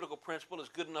this biblical principle is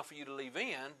good enough for you to leave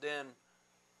in, then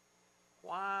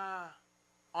why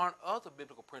aren't other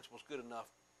biblical principles good enough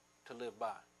to live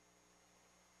by?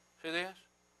 See this?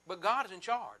 But God is in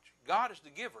charge. God is the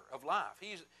giver of life.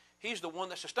 He's the one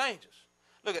that sustains us.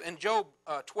 Look at in Job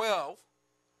 12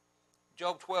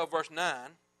 verse 9.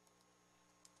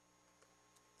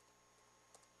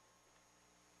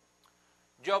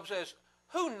 Job says,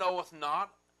 who knoweth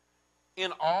not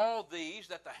in all these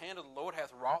that the hand of the Lord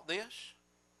hath wrought this?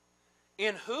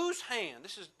 In whose hand,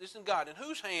 this is in God, in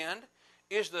whose hand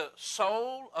is the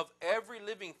soul of every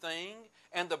living thing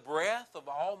and the breath of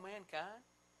all mankind?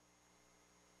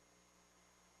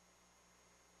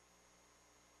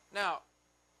 Now,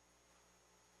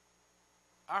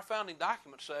 our founding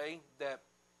documents say that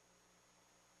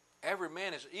every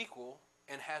man is equal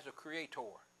and has a creator.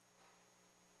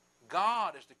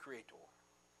 God is the creator.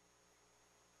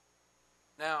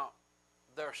 Now,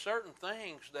 there are certain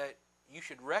things that you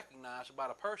should recognize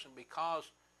about a person because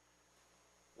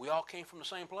we all came from the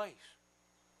same place.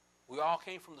 We all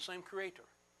came from the same creator.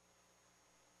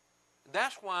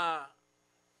 That's why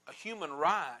human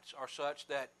rights are such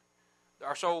that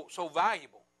are so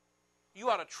valuable. You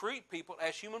ought to treat people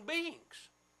as human beings.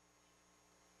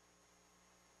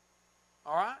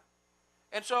 All right?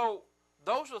 And so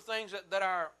those are the things that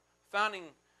our founding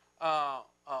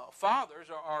fathers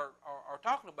are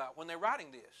talking about when they're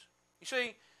writing this. You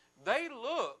see, they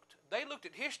looked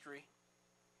at history,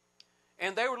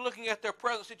 and they were looking at their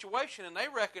present situation, and they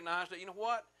recognized that, you know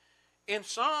what, in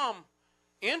some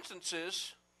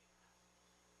instances,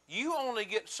 you only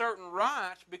get certain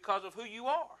rights because of who you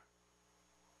are.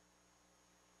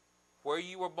 Where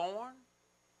you were born,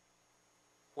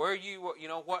 where you were,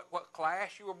 what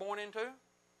class you were born into.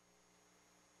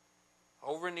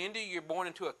 Over in India, you're born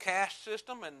into a caste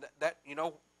system, and that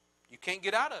you can't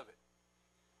get out of it.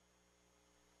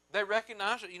 They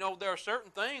recognize that, there are certain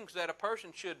things that a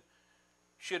person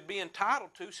should be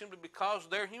entitled to simply because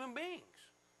they're human beings.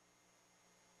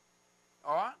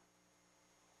 All right?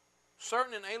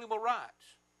 Certain inalienable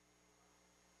rights.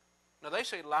 Now, they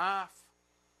say life,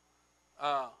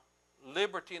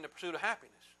 liberty, and the pursuit of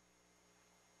happiness.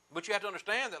 But you have to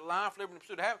understand that life, liberty, and the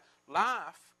pursuit of happiness,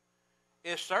 life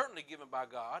is certainly given by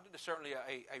God. It is certainly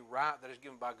a right that is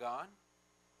given by God.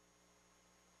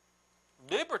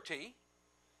 Liberty,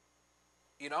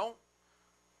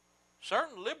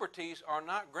 certain liberties are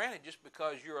not granted just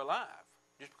because you're alive,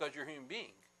 just because you're a human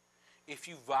being. If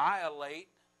you violate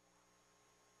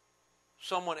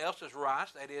someone else's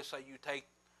rights, that is, say you take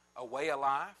away a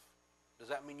life, does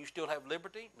that mean you still have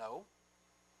liberty? No.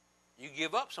 You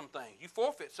give up some things. You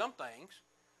forfeit some things.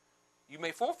 You may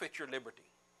forfeit your liberty.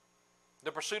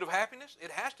 The pursuit of happiness,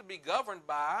 it has to be governed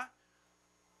by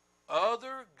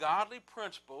other godly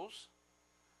principles,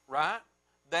 right,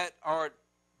 that are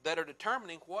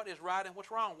determining what is right and what's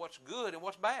wrong, what's good and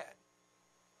what's bad.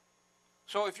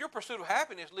 So if your pursuit of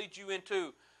happiness leads you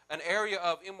into an area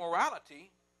of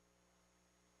immorality,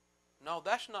 no,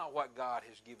 that's not what God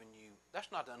has given you.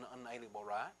 That's not an unalienable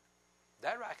right.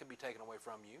 That right can be taken away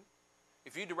from you.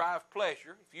 If you derive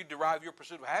pleasure, if you derive your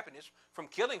pursuit of happiness from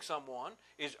killing someone,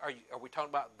 are we talking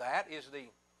about that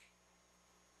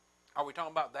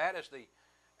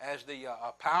as the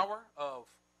power of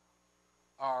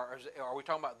Or are we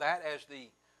talking about that as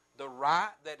the right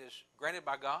that is granted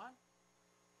by God?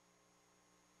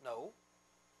 No.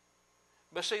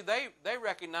 But see, they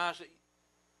recognize that,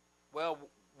 well,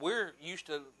 we're used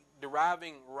to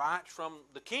deriving rights from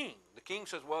the king. The king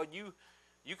says, well, you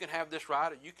can have this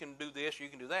right, or you can do this, or you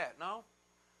can do that. No.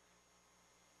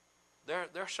 There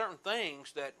are certain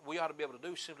things that we ought to be able to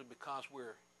do simply because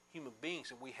we're human beings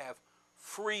and we have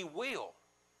free will.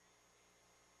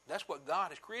 That's what God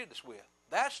has created us with.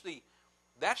 That's the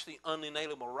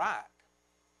unalienable right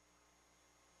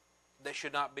that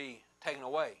should not be taken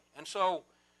away. And so,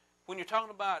 when you're talking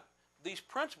about these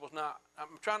principles, now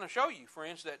I'm trying to show you,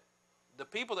 friends, that the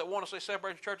people that want to say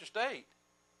separate church and state,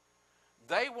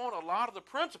 they want a lot of the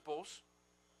principles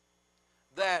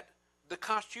that the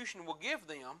Constitution will give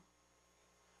them,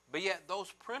 but yet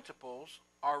those principles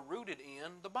are rooted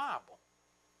in the Bible.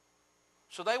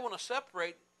 So they want to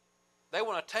separate, they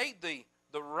want to take the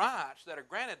rights that are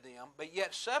granted them, but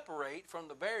yet separate from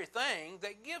the very thing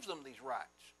that gives them these rights.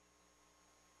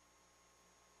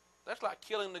 That's like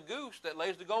killing the goose that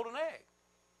lays the golden egg.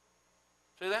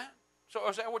 See that? So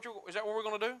is that what we're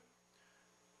going to do?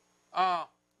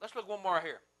 Let's look one more right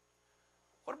here.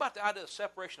 What about the idea of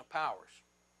separation of powers?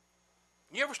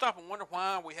 You ever stop and wonder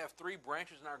why we have three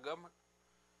branches in our government?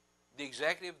 The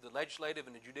executive, the legislative,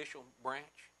 and the judicial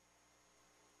branch.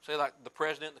 Say like the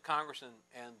president, the Congress,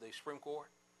 and the Supreme Court.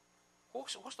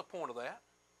 What's the point of that?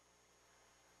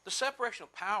 The separation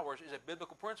of powers is a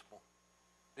biblical principle.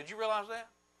 Did you realize that,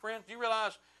 friends? Do you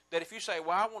realize that if you say,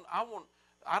 well, I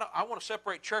want to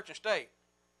separate church and state.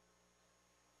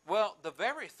 Well, the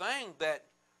very thing that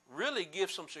really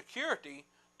gives some security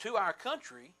to our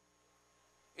country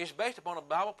is based upon a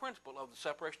Bible principle of the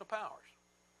separation of powers.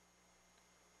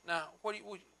 Now, what do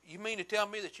you mean to tell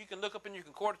me that you can look up in your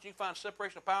concordance and you can find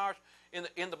separation of powers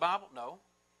in the Bible? No.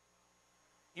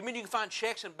 You mean you can find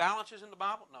checks and balances in the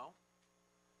Bible? No.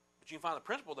 But you can find the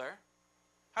principle there.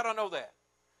 How do I know that?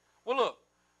 Well, look,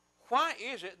 why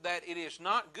is it that it is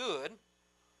not good?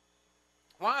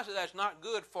 Why is it that it's not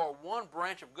good for one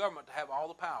branch of government to have all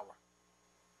the power?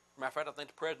 Matter of fact, I think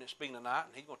the president's speaking tonight,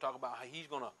 and he's going to talk about how he's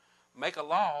going to make a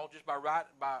law just by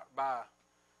authorizing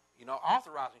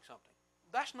something.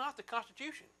 That's not the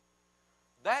Constitution.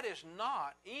 That is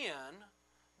not in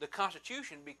the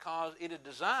Constitution because it is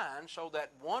designed so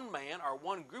that one man or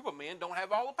one group of men don't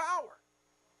have all the power.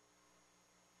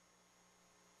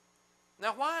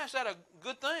 Now, why is that a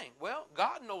good thing? Well,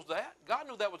 God knows that. God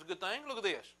knew that was a good thing. Look at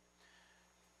this.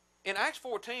 In Acts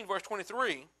 14, verse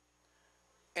 23,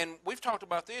 and we've talked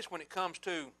about this when it comes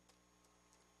to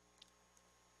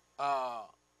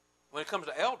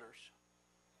elders.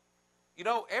 You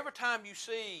know, every time you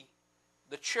see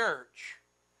the church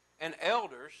and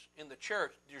elders in the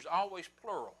church, there's always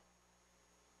plural.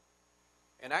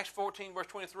 In Acts 14, verse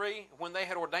 23, when they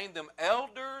had ordained them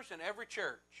elders in every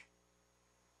church,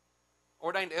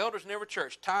 ordained elders in every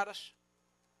church, Titus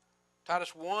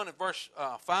 1 and verse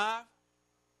 5,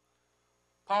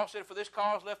 Paul said, for this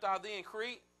cause left I thee in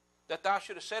Crete, that thou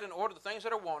shouldest set in order the things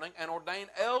that are wanting, and ordain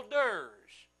elders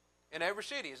in every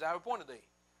city, as I have appointed thee.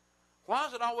 Why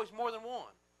is it always more than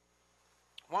one?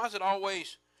 Why is it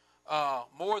always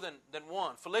more than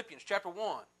one? Philippians chapter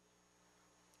 1.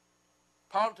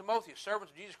 Paul and Timotheus,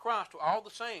 servants of Jesus Christ, to all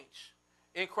the saints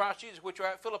in Christ Jesus, which are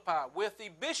at Philippi, with the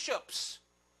bishops.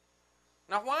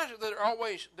 Now, why is it that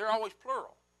they're always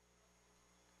plural?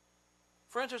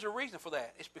 Friends, there's a reason for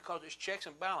that. It's because it's checks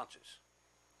and balances.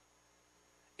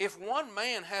 If one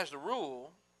man has the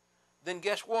rule, then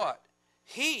guess what?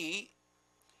 He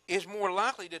is more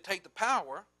likely to take the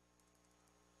power.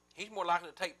 He's more likely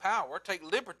to take power, take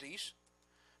liberties,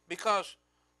 because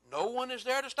no one is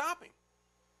there to stop him.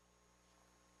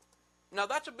 Now,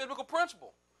 that's a biblical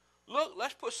principle. Look,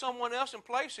 let's put someone else in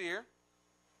place here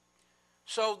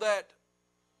so that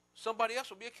somebody else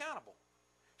will be accountable.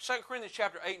 2 Corinthians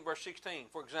chapter 8 and verse 16,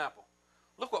 for example.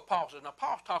 Look what Paul says. Now,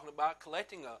 Paul's talking about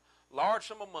collecting a large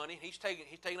sum of money. He's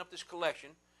taking up this collection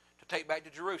to take back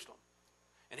to Jerusalem.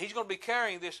 And he's going to be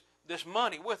carrying this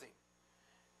money with him.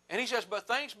 And he says, but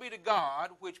thanks be to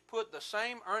God, which put the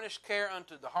same earnest care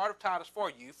unto the heart of Titus for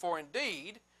you. For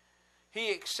indeed,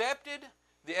 he accepted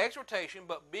the exhortation,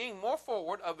 but being more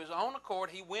forward of his own accord,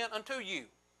 he went unto you.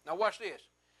 Now watch this.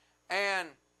 And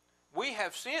we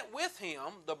have sent with him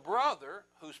the brother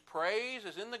whose praise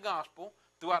is in the gospel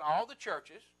throughout all the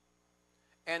churches,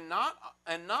 and not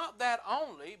that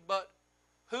only, but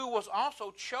who was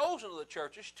also chosen of the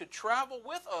churches to travel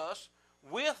with us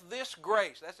with this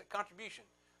grace. That's a contribution.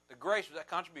 The grace was that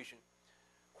contribution,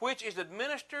 which is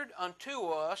administered unto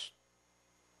us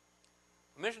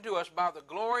by the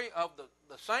glory of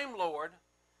the same Lord,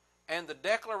 and the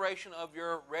declaration of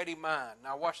your ready mind.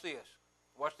 Now watch this.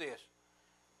 Watch this.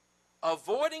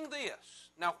 Avoiding this.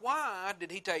 Now why did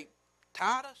he take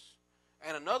Titus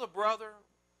and another brother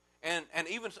and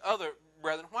even other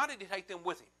brethren? Why did he take them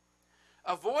with him?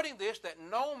 Avoiding this, that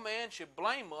no man should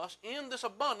blame us in this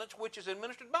abundance which is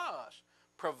administered by us,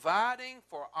 providing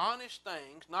for honest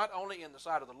things, not only in the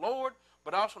sight of the Lord,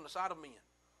 but also in the sight of men.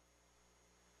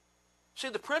 See,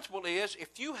 the principle is,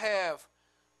 if you have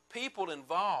people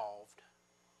involved,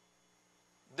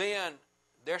 then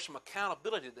there's some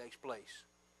accountability that takes place.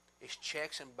 It's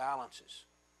checks and balances.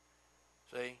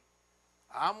 See,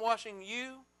 I'm watching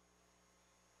you,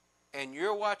 and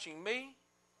you're watching me,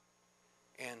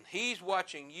 and he's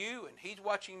watching you, and he's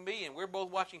watching me, and we're both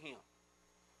watching him.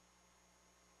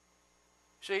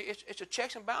 See, it's a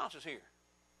checks and balances here.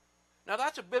 Now,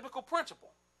 that's a biblical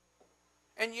principle.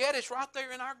 And yet it's right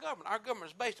there in our government. Our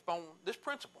government is based upon this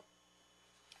principle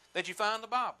that you find in the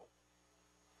Bible.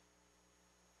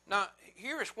 Now,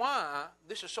 here is why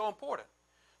this is so important,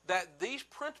 that these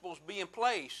principles be in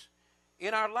place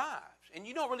in our lives. And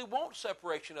you don't really want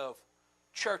separation of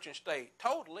church and state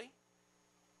totally,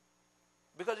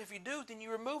 because if you do, then you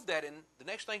remove that, and the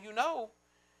next thing you know,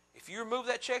 if you remove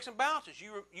that checks and balances,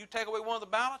 you take away one of the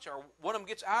balance, or one of them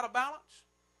gets out of balance,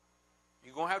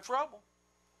 you're going to have trouble.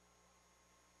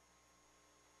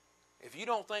 If you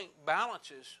don't think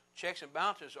balances, checks and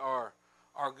balances are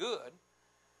good,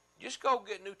 just go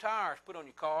get new tires, put on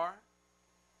your car,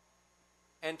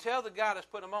 and tell the guy that's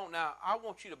putting them on, now, I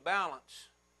want you to balance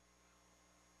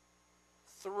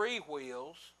 3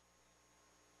 wheels,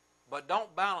 but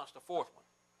don't balance the 4th one.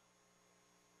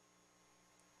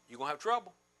 You're going to have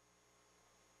trouble.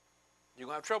 You're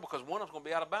going to have trouble because one of them's going to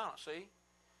be out of balance, see?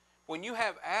 When you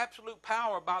have absolute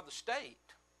power by the state,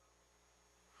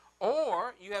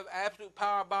 or you have absolute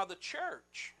power by the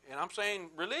church, and I'm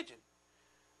saying religion,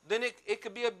 then it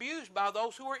could be abused by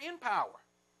those who are in power.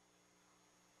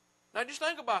 Now just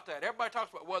think about that. Everybody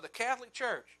talks about, well, the Catholic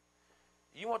Church.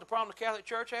 You know what the problem the Catholic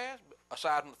Church has?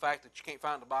 Aside from the fact that you can't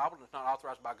find the Bible and it's not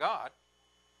authorized by God.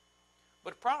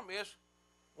 But the problem is,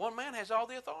 one man has all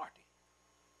the authority.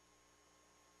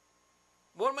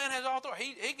 One man has all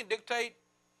authority. He can dictate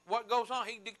what goes on.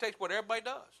 He dictates what everybody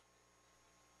does.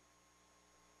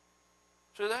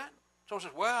 See that? Someone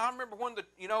says, well, I remember when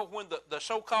the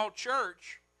so-called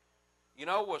church,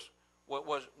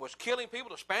 was killing people,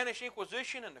 the Spanish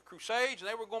Inquisition and the Crusades, and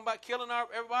they were going back killing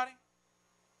everybody.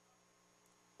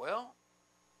 Well,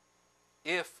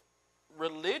 if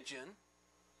religion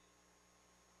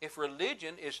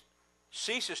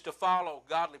ceases to follow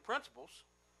godly principles,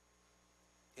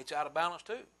 it's out of balance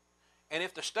too. And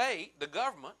if the state, the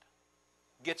government,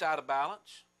 gets out of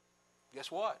balance,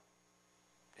 guess what?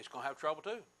 It's going to have trouble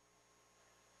too.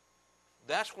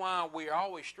 That's why we're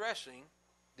always stressing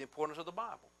the importance of the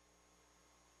Bible.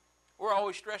 We're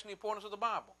always stressing the importance of the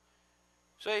Bible.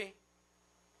 See,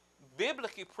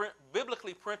 biblically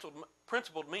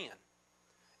principled men,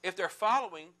 if they're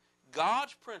following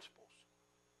God's principles,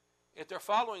 if they're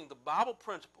following the Bible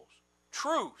principles,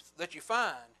 truth that you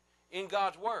find in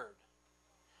God's Word,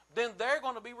 then they're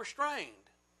going to be restrained.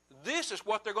 This is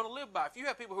what they're going to live by. If you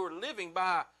have people who are living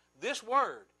by this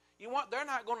Word, you know what? They're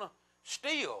not going to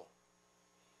steal.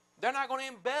 They're not going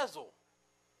to embezzle.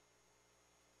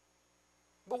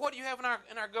 But what do you have in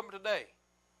our government today?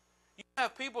 You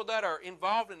have people that are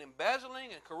involved in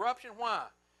embezzling and corruption. Why?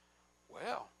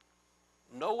 Well,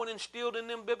 no one instilled in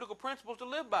them biblical principles to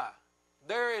live by.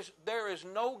 There is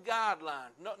no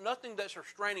guideline, nothing that's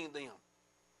restraining them.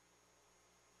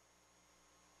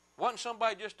 Wasn't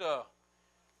somebody just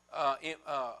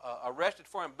arrested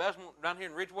for embezzlement down here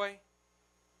in Ridgeway?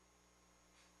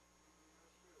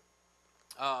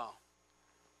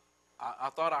 I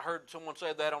thought I heard someone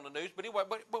say that on the news, but anyway,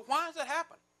 but why does that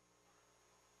happen?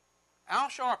 Al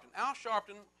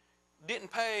Sharpton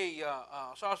didn't pay,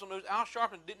 saw some news, Al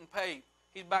Sharpton didn't pay,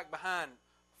 he's back behind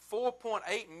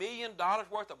 $4.8 million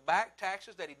worth of back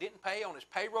taxes that he didn't pay on his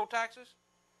payroll taxes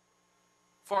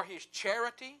for his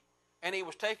charity, and he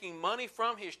was taking money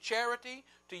from his charity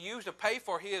to use to pay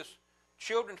for his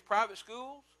children's private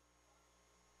schools.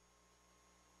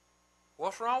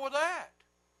 What's wrong with that?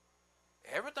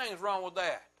 Everything's wrong with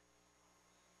that.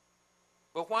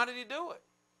 But why did he do it?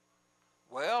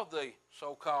 Well, the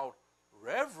so-called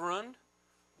reverend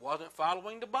wasn't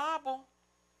following the Bible.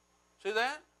 See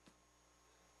that?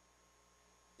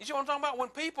 You see what I'm talking about? When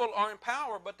people are in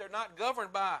power, but they're not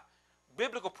governed by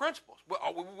biblical principles. Well,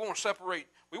 we want to separate.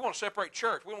 We want to separate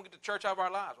church. We want to get the church out of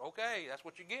our lives. Okay, that's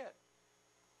what you get.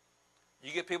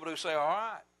 You get people who say, "All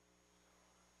right,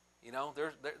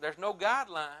 there's no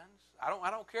guidelines. I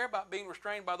don't care about being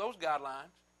restrained by those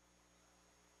guidelines.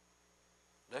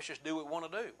 Let's just do what we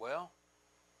want to do. Well,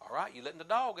 all right, you're letting the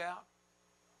dog out.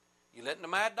 You're letting the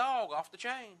mad dog off the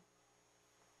chain.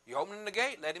 You're opening the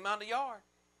gate, let him out of the yard.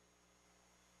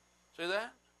 See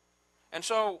that? And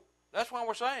so that's why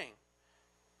we're saying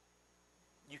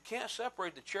you can't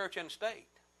separate the church and the state.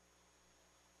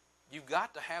 You've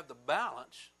got to have the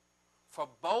balance for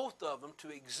both of them to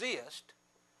exist,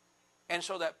 and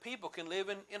so that people can live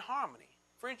in harmony.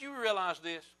 Friends, you realize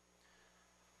this.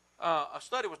 A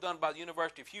study was done by the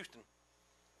University of Houston,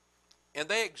 and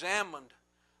they examined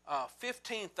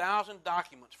 15,000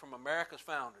 documents from America's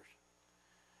founders.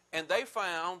 And they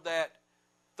found that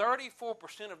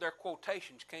 34% of their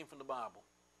quotations came from the Bible.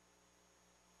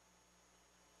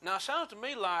 Now, it sounds to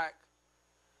me like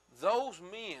those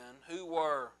men who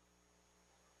were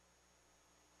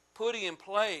putting in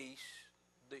place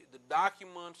the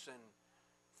documents and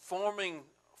forming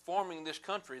this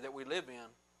country that we live in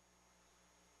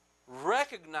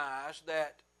recognize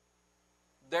that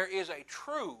there is a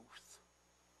truth.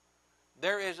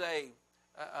 There's a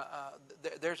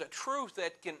truth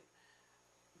that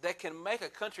can make a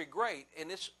country great,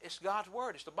 and it's God's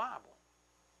Word. It's the Bible.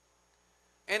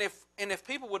 And if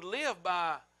people would live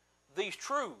by these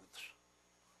truths,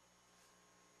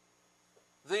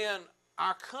 then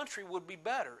our country would be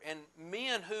better, and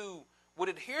men who would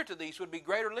adhere to these would be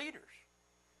greater leaders.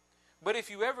 But if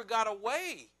you ever got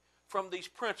away from these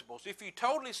principles, if you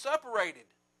totally separated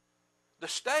the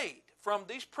state from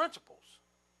these principles,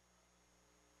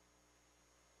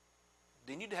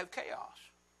 then you'd have chaos.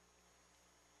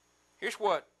 Here's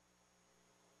what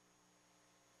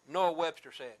Noah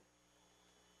Webster said.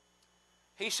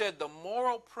 He said, the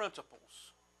moral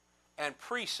principles and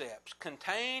precepts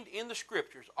contained in the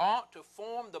Scriptures ought to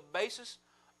form the basis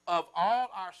of all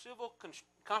our civil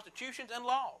constitutions and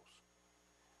laws.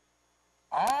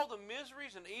 All the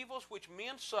miseries and evils which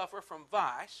men suffer from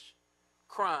vice,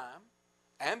 crime,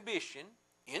 ambition,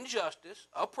 injustice,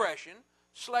 oppression,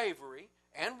 slavery,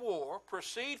 and war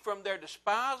proceed from their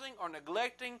despising or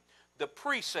neglecting the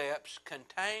precepts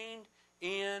contained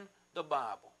in the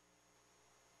Bible.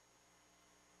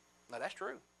 Now that's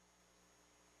true.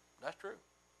 That's true.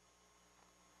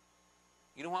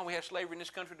 You know why we have slavery in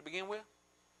this country to begin with?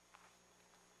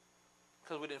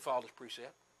 Because we didn't follow this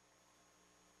precept.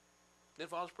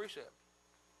 Didn't follow this precept.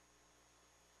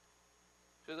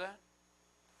 See that?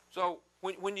 So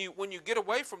when you get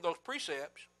away from those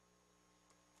precepts,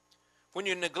 when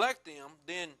you neglect them,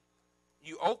 then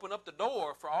you open up the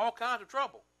door for all kinds of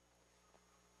trouble.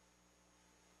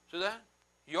 See that?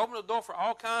 You open the door for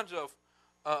all kinds of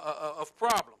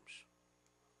problems.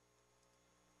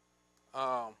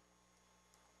 I'm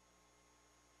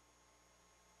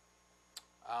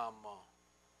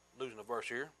losing a verse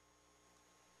here,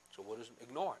 so we'll just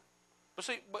ignore it.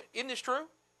 But isn't this true?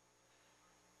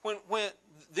 When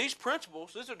these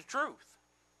principles, these are the truth.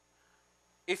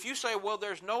 If you say, well,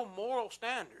 there's no moral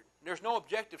standard, there's no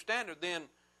objective standard, then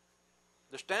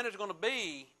the standard is going to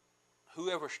be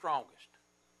whoever's strongest.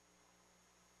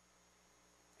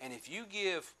 And if you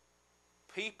give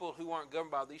people who aren't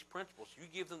governed by these principles, you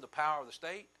give them the power of the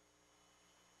state,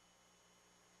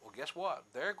 well, guess what?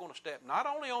 They're going to step not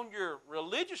only on your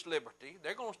religious liberty,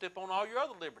 they're going to step on all your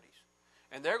other liberties.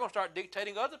 And they're going to start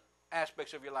dictating other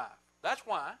aspects of your life. That's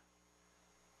why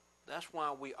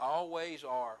we always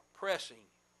are pressing,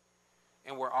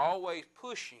 and we're always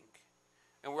pushing,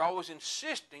 and we're always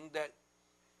insisting that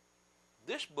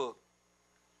this book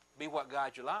be what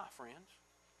guides your life, friends.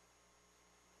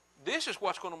 This is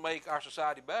what's going to make our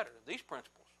society better, these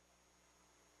principles.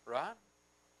 Right?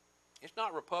 It's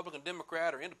not Republican,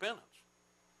 Democrat, or Independence.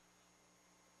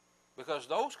 Because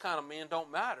those kind of men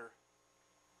don't matter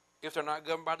if they're not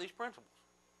governed by these principles.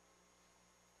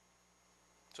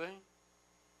 See?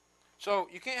 So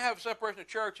you can't have a separation of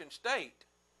church and state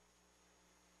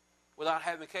without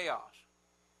having chaos.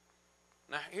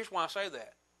 Now, here's why I say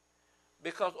that.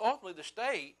 Because ultimately the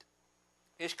state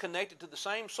is connected to the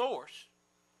same source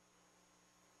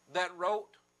that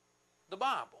wrote the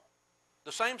Bible.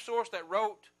 The same source that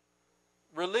wrote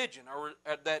religion, or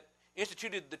that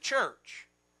instituted the church,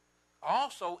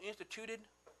 also instituted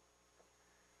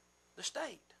the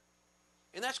state.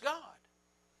 And that's God.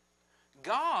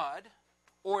 God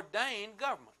ordained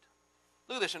government.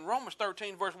 Look at this in Romans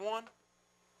 13, verse 1.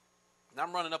 And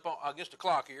I'm running up against the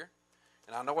clock here.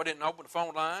 And I know I didn't open the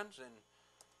phone lines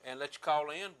and let you call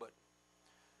in, but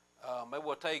maybe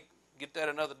we'll get that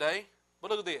another day. But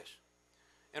look at this.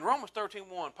 In Romans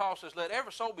 13:1, Paul says, let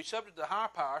every soul be subject to the higher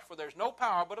powers, for there's no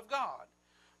power but of God.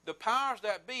 The powers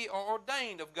that be are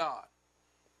ordained of God.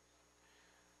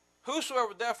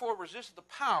 Whosoever therefore resisteth the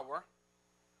power,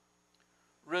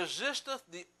 resisteth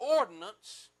the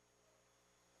ordinance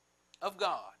of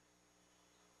God.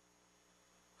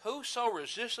 Whoso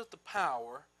resisteth the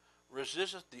power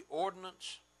resisteth the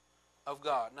ordinance of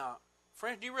God. Now,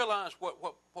 friends, do you realize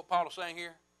what Paul is saying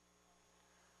here?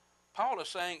 Paul is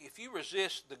saying if you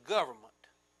resist the government,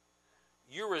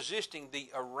 you're resisting the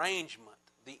arrangement,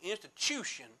 the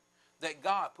institution that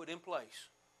God put in place.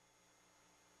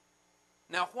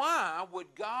 Now, why would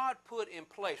God put in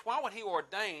place, why would he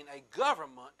ordain a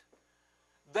government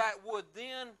that would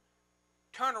then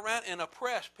turn around and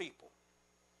oppress people?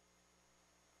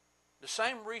 The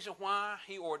same reason why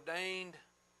he ordained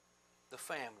the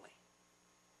family.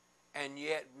 And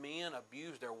yet men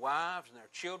abuse their wives and their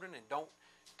children and don't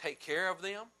take care of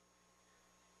them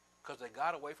because they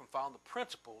got away from following the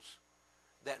principles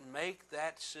that make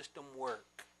that system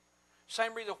work.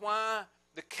 Same reason why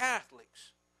the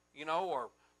Catholics, are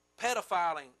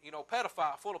pedophiling,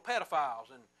 full of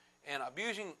pedophiles and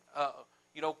abusing,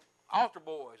 altar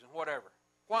boys and whatever.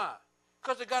 Why?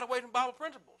 Because they got away from Bible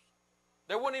principles.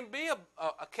 There wouldn't even be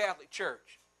a Catholic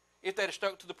church if they'd have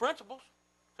stuck to the principles.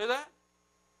 See that?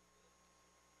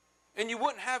 And you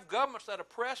wouldn't have governments that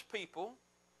oppress people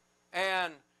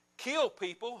and kill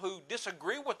people who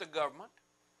disagree with the government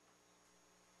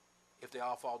if they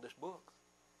all followed this book.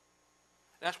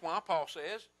 That's why Paul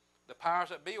says the powers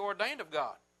that be ordained of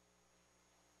God.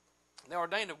 They're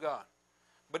ordained of God.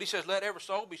 But he says, let every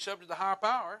soul be subject to the higher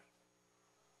powers.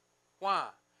 Why?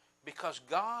 Because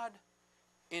God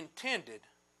intended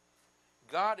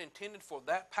for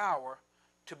that power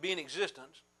to be in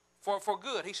existence for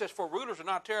good. He says, for rulers are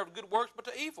not terror of good works, but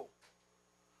to evil.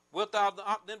 Wilt thou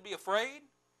not then be afraid?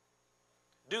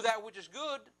 Do that which is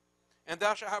good, and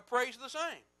thou shalt have praise of the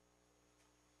same.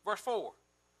 Verse 4.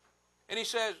 And he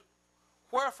says,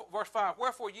 verse 5,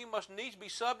 wherefore ye must needs be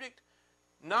subject,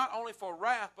 not only for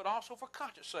wrath, but also for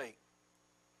conscience sake.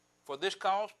 For this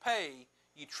cause pay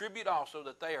ye tribute also,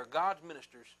 that they are God's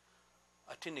ministers,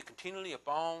 attending continually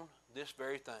upon this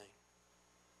very thing.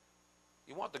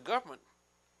 You want the government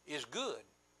is good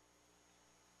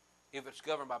if it's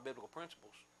governed by biblical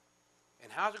principles.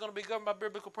 And how's it going to be governed by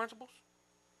biblical principles?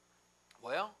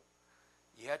 Well,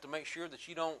 you have to make sure that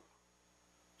you don't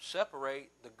separate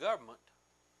the government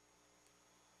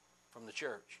from the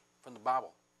church, from the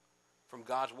Bible, from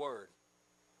God's Word.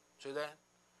 See that?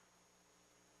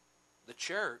 The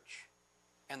church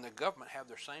and the government have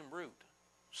their same root,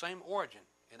 same origin,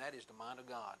 and that is the mind of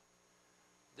God.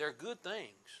 They're good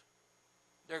things.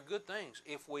 They're good things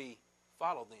if we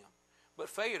follow them. But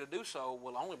failure to do so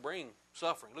will only bring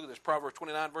suffering. Look at this, Proverbs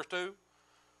 29, verse 2.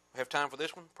 We have time for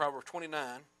this one. Proverbs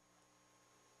 29.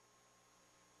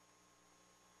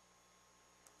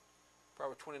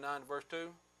 Proverbs 29, verse 2.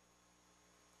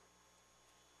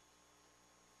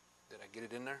 Did I get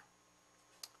it in there?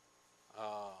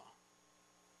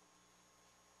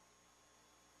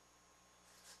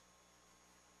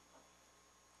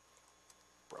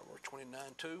 Proverbs 29,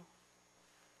 2.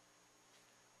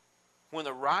 When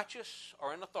the righteous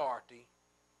are in authority,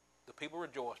 the people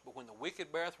rejoice, but when the wicked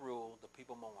beareth rule, the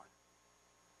people mourn.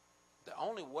 The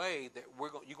only way that you're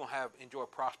going to enjoy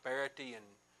prosperity and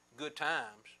good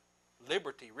times,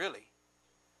 liberty really,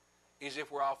 is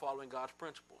if we're all following God's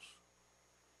principles.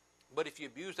 But if you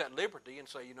abuse that liberty and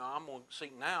say, I'm going to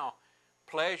seek now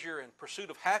pleasure and pursuit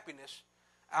of happiness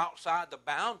outside the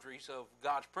boundaries of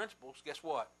God's principles, guess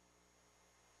what?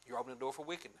 You're opening the door for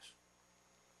wickedness.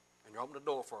 And you're opening the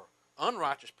door for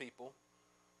unrighteous people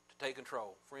to take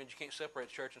control. Friends, you can't separate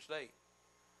church and state.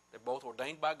 They're both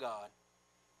ordained by God.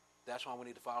 That's why we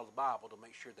need to follow the Bible to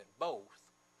make sure that both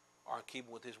are in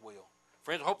keeping with His will.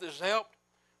 Friends, I hope this has helped.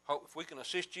 Hope if we can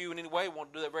assist you in any way, we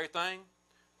want to do that very thing.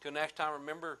 Till next time,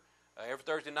 remember, every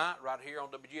Thursday night, right here on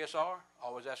WGSR,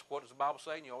 always ask, what does the Bible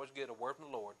say? And you always get a word from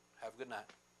the Lord. Have a good night.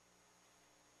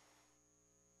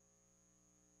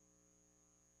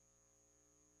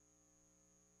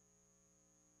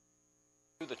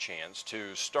 The chance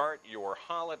to start your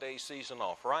holiday season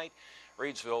off right.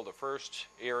 Reidsville, the first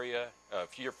area,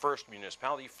 your first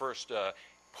municipality, first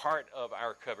part of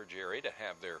our coverage area to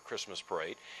have their Christmas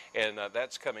parade, and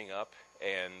that's coming up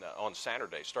and on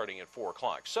Saturday starting at 4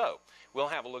 o'clock. So we'll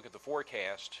have a look at the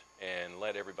forecast and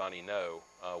let everybody know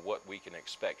what we can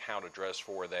expect, how to dress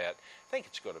for that. I think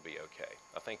it's going to be okay.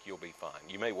 I think you'll be fine.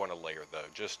 You may want to layer, though,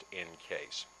 just in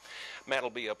case. Matt will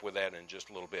be up with that in just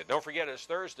a little bit. Don't forget, it's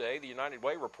Thursday. The United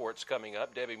Way Report's coming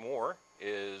up. Debbie Moore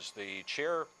is the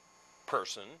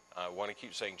chairperson. I want to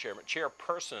keep saying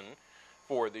chairperson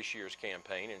for this year's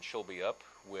campaign, and she'll be up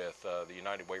with the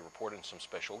United Way Report and some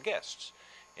special guests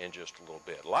in just a little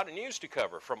bit. A lot of news to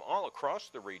cover from all across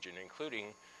the region, including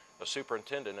a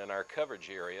superintendent in our coverage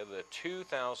area, the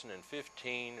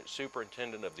 2015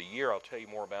 Superintendent of the Year. I'll tell you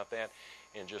more about that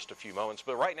in just a few moments.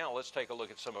 But right now, let's take a look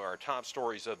at some of our top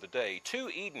stories of the day. 2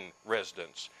 Eden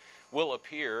residents will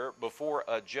appear before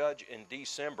a judge in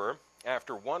December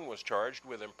after one was charged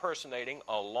with impersonating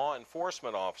a law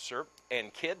enforcement officer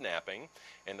and kidnapping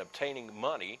and obtaining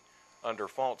money under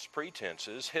false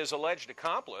pretenses. His alleged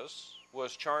accomplice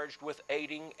was charged with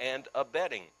aiding and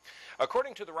abetting.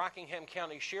 According to the Rockingham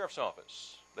County Sheriff's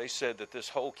Office, they said that this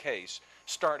whole case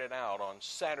started out on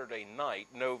Saturday night,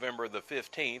 November the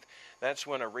 15th. That's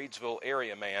when a Reidsville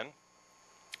area man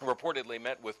reportedly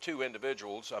met with 2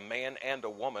 individuals, a man and a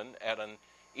woman, at an